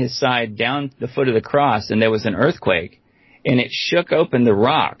his side, down the foot of the cross, and there was an earthquake, and it shook open the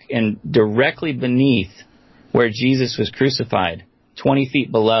rock, and directly beneath where Jesus was crucified, 20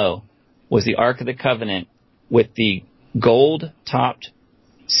 feet below, was the Ark of the Covenant with the gold-topped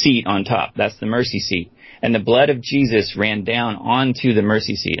seat on top. That's the mercy seat. And the blood of Jesus ran down onto the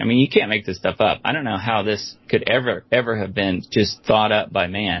mercy seat. I mean, you can't make this stuff up. I don't know how this could ever have been just thought up by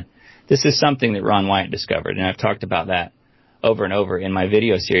man. This is something that Ron Wyatt discovered, and I've talked about that over and over in my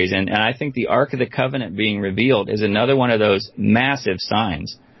video series. And I think the Ark of the Covenant being revealed is another one of those massive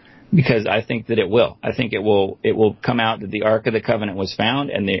signs, because I think that it will. I think it will come out that the Ark of the Covenant was found,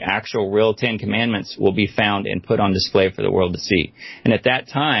 and the actual real 10 Commandments will be found and put on display for the world to see. And at that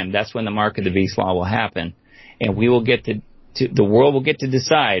time, that's when the mark of the beast law will happen, and we will get the world will get to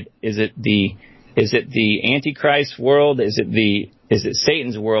decide: is it the Antichrist world? Is it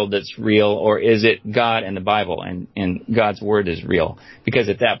Satan's world that's real, or is it God and the Bible and God's word is real? Because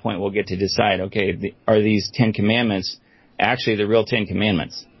at that point, we'll get to decide: okay, are these 10 Commandments actually the real 10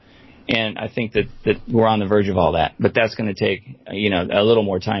 Commandments? And I think that we're on the verge of all that. But that's going to take, a little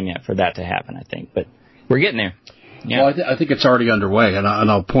more time yet for that to happen, I think. But we're getting there. Yeah. Well, I think it's already underway. And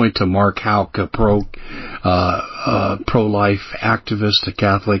I'll point to Mark Houck, a pro-life activist, a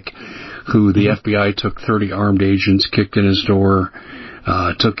Catholic, who the FBI took 30 armed agents, kicked in his door,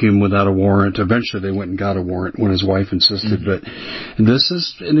 took him without a warrant. Eventually they went and got a warrant when his wife insisted. Mm-hmm. But this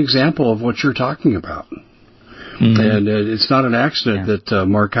is an example of what you're talking about. Mm-hmm. And it's not an accident that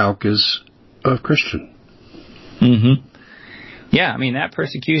Mark Houck is a Christian. Mm-hmm. Yeah, I mean, that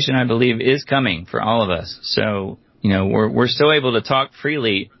persecution, I believe, is coming for all of us. So, we're still able to talk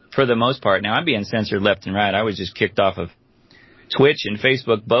freely for the most part. Now, I'm being censored left and right. I was just kicked off of Twitch and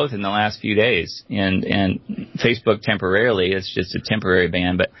Facebook both in the last few days, and Facebook temporarily. It's just a temporary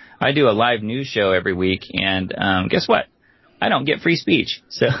ban. But I do a live news show every week, and guess what? I don't get free speech.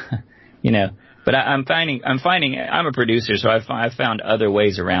 So, but I'm finding I'm a producer, so I've found other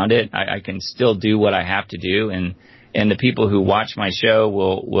ways around it. I can still do what I have to do, and the people who watch my show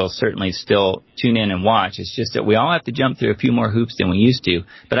will certainly still tune in and watch. It's just that we all have to jump through a few more hoops than we used to.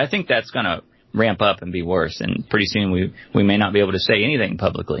 But I think that's going to ramp up and be worse, and pretty soon we may not be able to say anything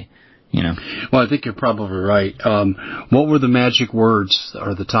publicly. Well, I think you're probably right. What were the magic words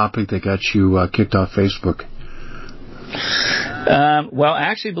or the topic that got you kicked off Facebook? Well,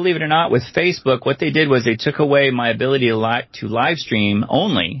 actually, believe it or not, with Facebook, what they did was they took away my ability to live stream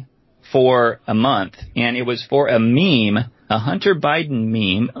only for a month, and it was for a meme, a Hunter Biden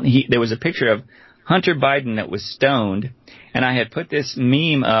meme. There was a picture of Hunter Biden that was stoned, and I had put this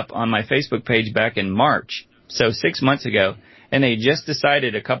meme up on my Facebook page back in March, so 6 months ago, and they just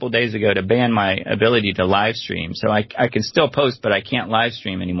decided a couple days ago to ban my ability to live stream. So I can still post, but I can't live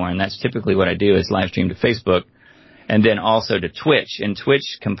stream anymore, and that's typically what I do is live stream to Facebook and then also to Twitch. And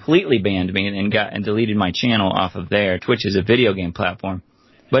Twitch completely banned me and deleted my channel off of there. Twitch is a video game platform,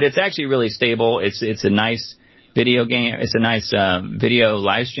 but it's actually really stable. It's a nice video game. It's a nice video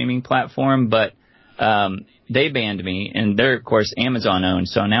live streaming platform, but they banned me, and they're, of course, Amazon owned.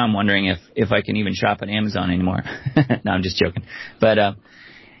 So now I'm wondering if I can even shop at Amazon anymore. No, I'm just joking. But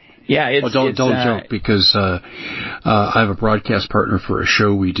yeah, don't joke, because I have a broadcast partner for a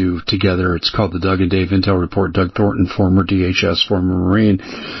show we do together. It's called the Doug and Dave Intel Report. Doug Thornton, former DHS, former Marine.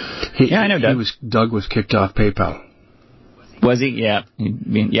 I know Doug. Doug was kicked off PayPal. Was he? Yeah.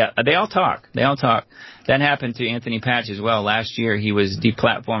 Yeah. They all talk. That happened to Anthony Patch as well. Last year, he was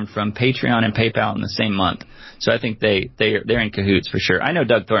deplatformed from Patreon and PayPal in the same month. So I think they're in cahoots for sure. I know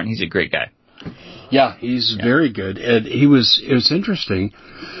Doug Thornton. He's a great guy. Yeah, he's very good. And it was interesting.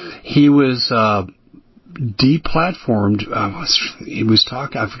 He was deplatformed. He was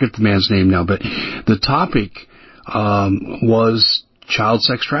talking, I forget the man's name now, but the topic was child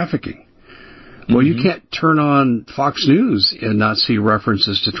sex trafficking. Well, you can't turn on Fox News and not see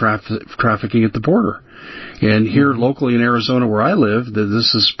references to trafficking at the border. And here locally in Arizona where I live,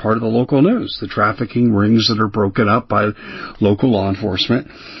 this is part of the local news, the trafficking rings that are broken up by local law enforcement.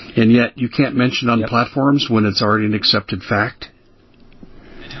 And yet you can't mention on platforms when it's already an accepted fact.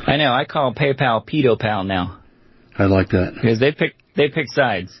 I know. I call PayPal PedoPal now. I like that. Because they pick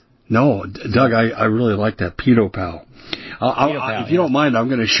sides. No, Doug, I really like that, PedoPal. If you don't mind, I'm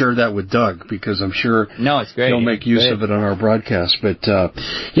going to share that with Doug, because I'm sure it's great. He'll make use of it on our broadcast. But,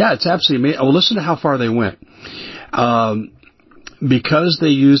 yeah, it's absolutely amazing. Well, listen to how far they went. Because they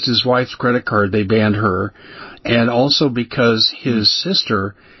used his wife's credit card, they banned her. And also because his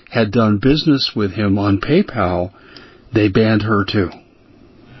sister had done business with him on PayPal, they banned her too.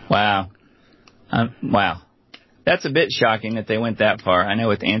 Wow. Wow. That's a bit shocking that they went that far. I know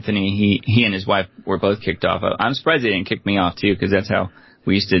with Anthony, he and his wife were both kicked off. I'm surprised they didn't kick me off too, because that's how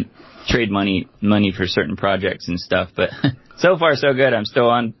we used to trade money for certain projects and stuff. But so far so good. I'm still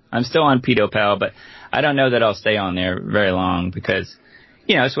on PedoPal, but I don't know that I'll stay on there very long, because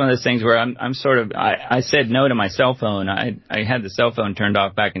it's one of those things where I'm sort of, I said no to my cell phone. I had the cell phone turned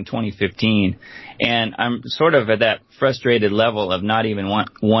off back in 2015, and I'm sort of at that frustrated level of not even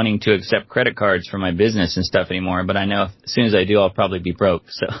wanting to accept credit cards for my business and stuff anymore. But I know as soon as I do, I'll probably be broke.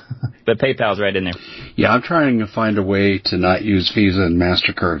 So, but PayPal's right in there. Yeah, I'm trying to find a way to not use Visa and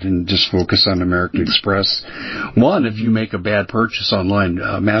MasterCard and just focus on American Express. One, if you make a bad purchase online,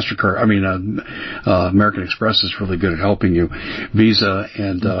 American Express is really good at helping you. Visa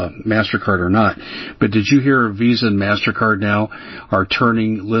and MasterCard are not. But did you hear Visa and MasterCard now are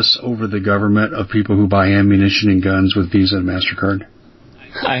turning lists over the government of people who buy ammunition and guns with Visa and MasterCard?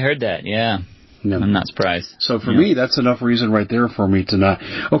 I heard that, yeah. No. I'm not surprised. So for me, that's enough reason right there for me to not.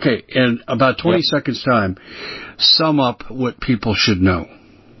 Okay, in about 20 seconds time, sum up what people should know.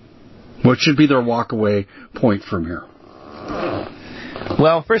 What should be their walk-away point from here?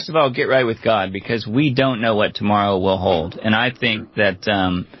 Well, first of all, get right with God, because we don't know what tomorrow will hold. And I think that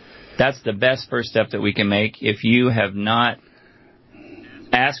that's the best first step that we can make. If you have not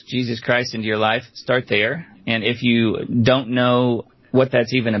asked Jesus Christ into your life, start there. And if you don't know what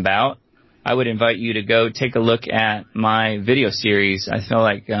that's even about, I would invite you to go take a look at my video series. I feel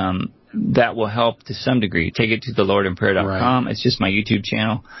like that will help to some degree. Take it to thelordinprayer.com. Right. It's just my YouTube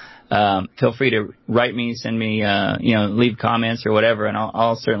channel. Feel free to write me, send me, leave comments or whatever, and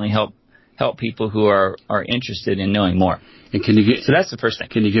I'll certainly help people who are interested in knowing more. And so that's the first thing.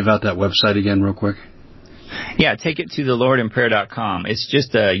 Can you give out that website again real quick? Yeah, take it to thelordinprayer.com. It's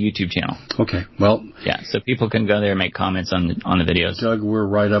just a YouTube channel. Okay, well... Yeah, so people can go there and make comments on the videos. Doug, we're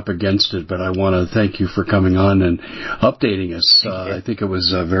right up against it, but I want to thank you for coming on and updating us. I think it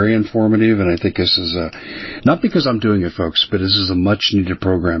was very informative, and I think this is not because I'm doing it, folks, but this is a much-needed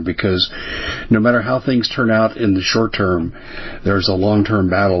program, because no matter how things turn out in the short term, there's a long-term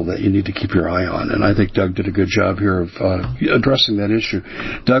battle that you need to keep your eye on, and I think Doug did a good job here of addressing that issue.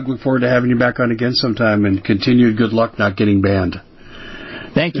 Doug, look forward to having you back on again sometime, and continued good luck not getting banned.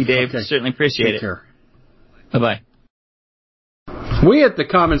 Thank you, Dave. Okay. Certainly appreciate Take it. care. Bye-bye. We at the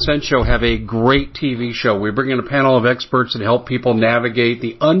Common Sense Show have a great TV show. We bring in a panel of experts that help people navigate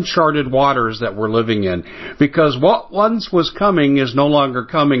the uncharted waters that we're living in. Because what once was coming is no longer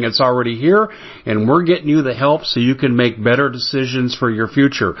coming. It's already here, and we're getting you the help so you can make better decisions for your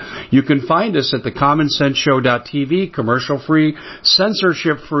future. You can find us at thecommonsenseshow.tv, commercial-free,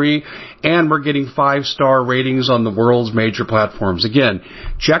 censorship-free, and we're getting 5-star ratings on the world's major platforms. Again,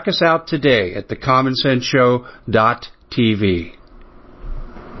 check us out today at thecommonsenseshow.tv.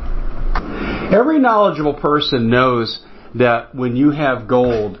 Every knowledgeable person knows that when you have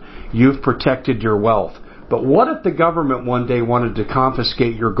gold, you've protected your wealth. But what if the government one day wanted to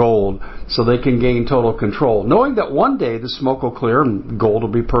confiscate your gold so they can gain total control, knowing that one day the smoke will clear and gold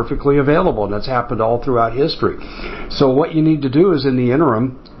will be perfectly available, and that's happened all throughout history. So what you need to do is, in the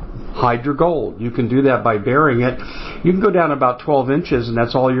interim, hide your gold. You can do that by burying it. You can go down about 12 inches, and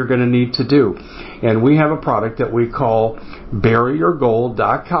that's all you're going to need to do. And we have a product that we call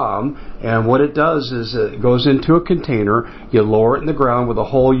buryyourgold.com, and what it does is it goes into a container. You lower it in the ground with a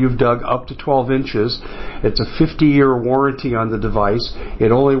hole you've dug up to 12 inches. It's a 50-year warranty on the device.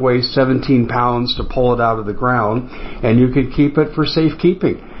 It only weighs 17 pounds to pull it out of the ground, and you can keep it for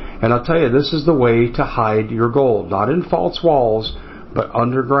safekeeping. And I'll tell you, this is the way to hide your gold. Not in false walls, but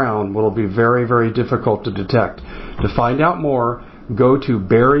underground, will be very, very difficult to detect. To find out more, go to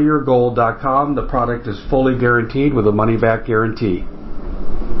buryyourgold.com. The product is fully guaranteed with a money-back guarantee.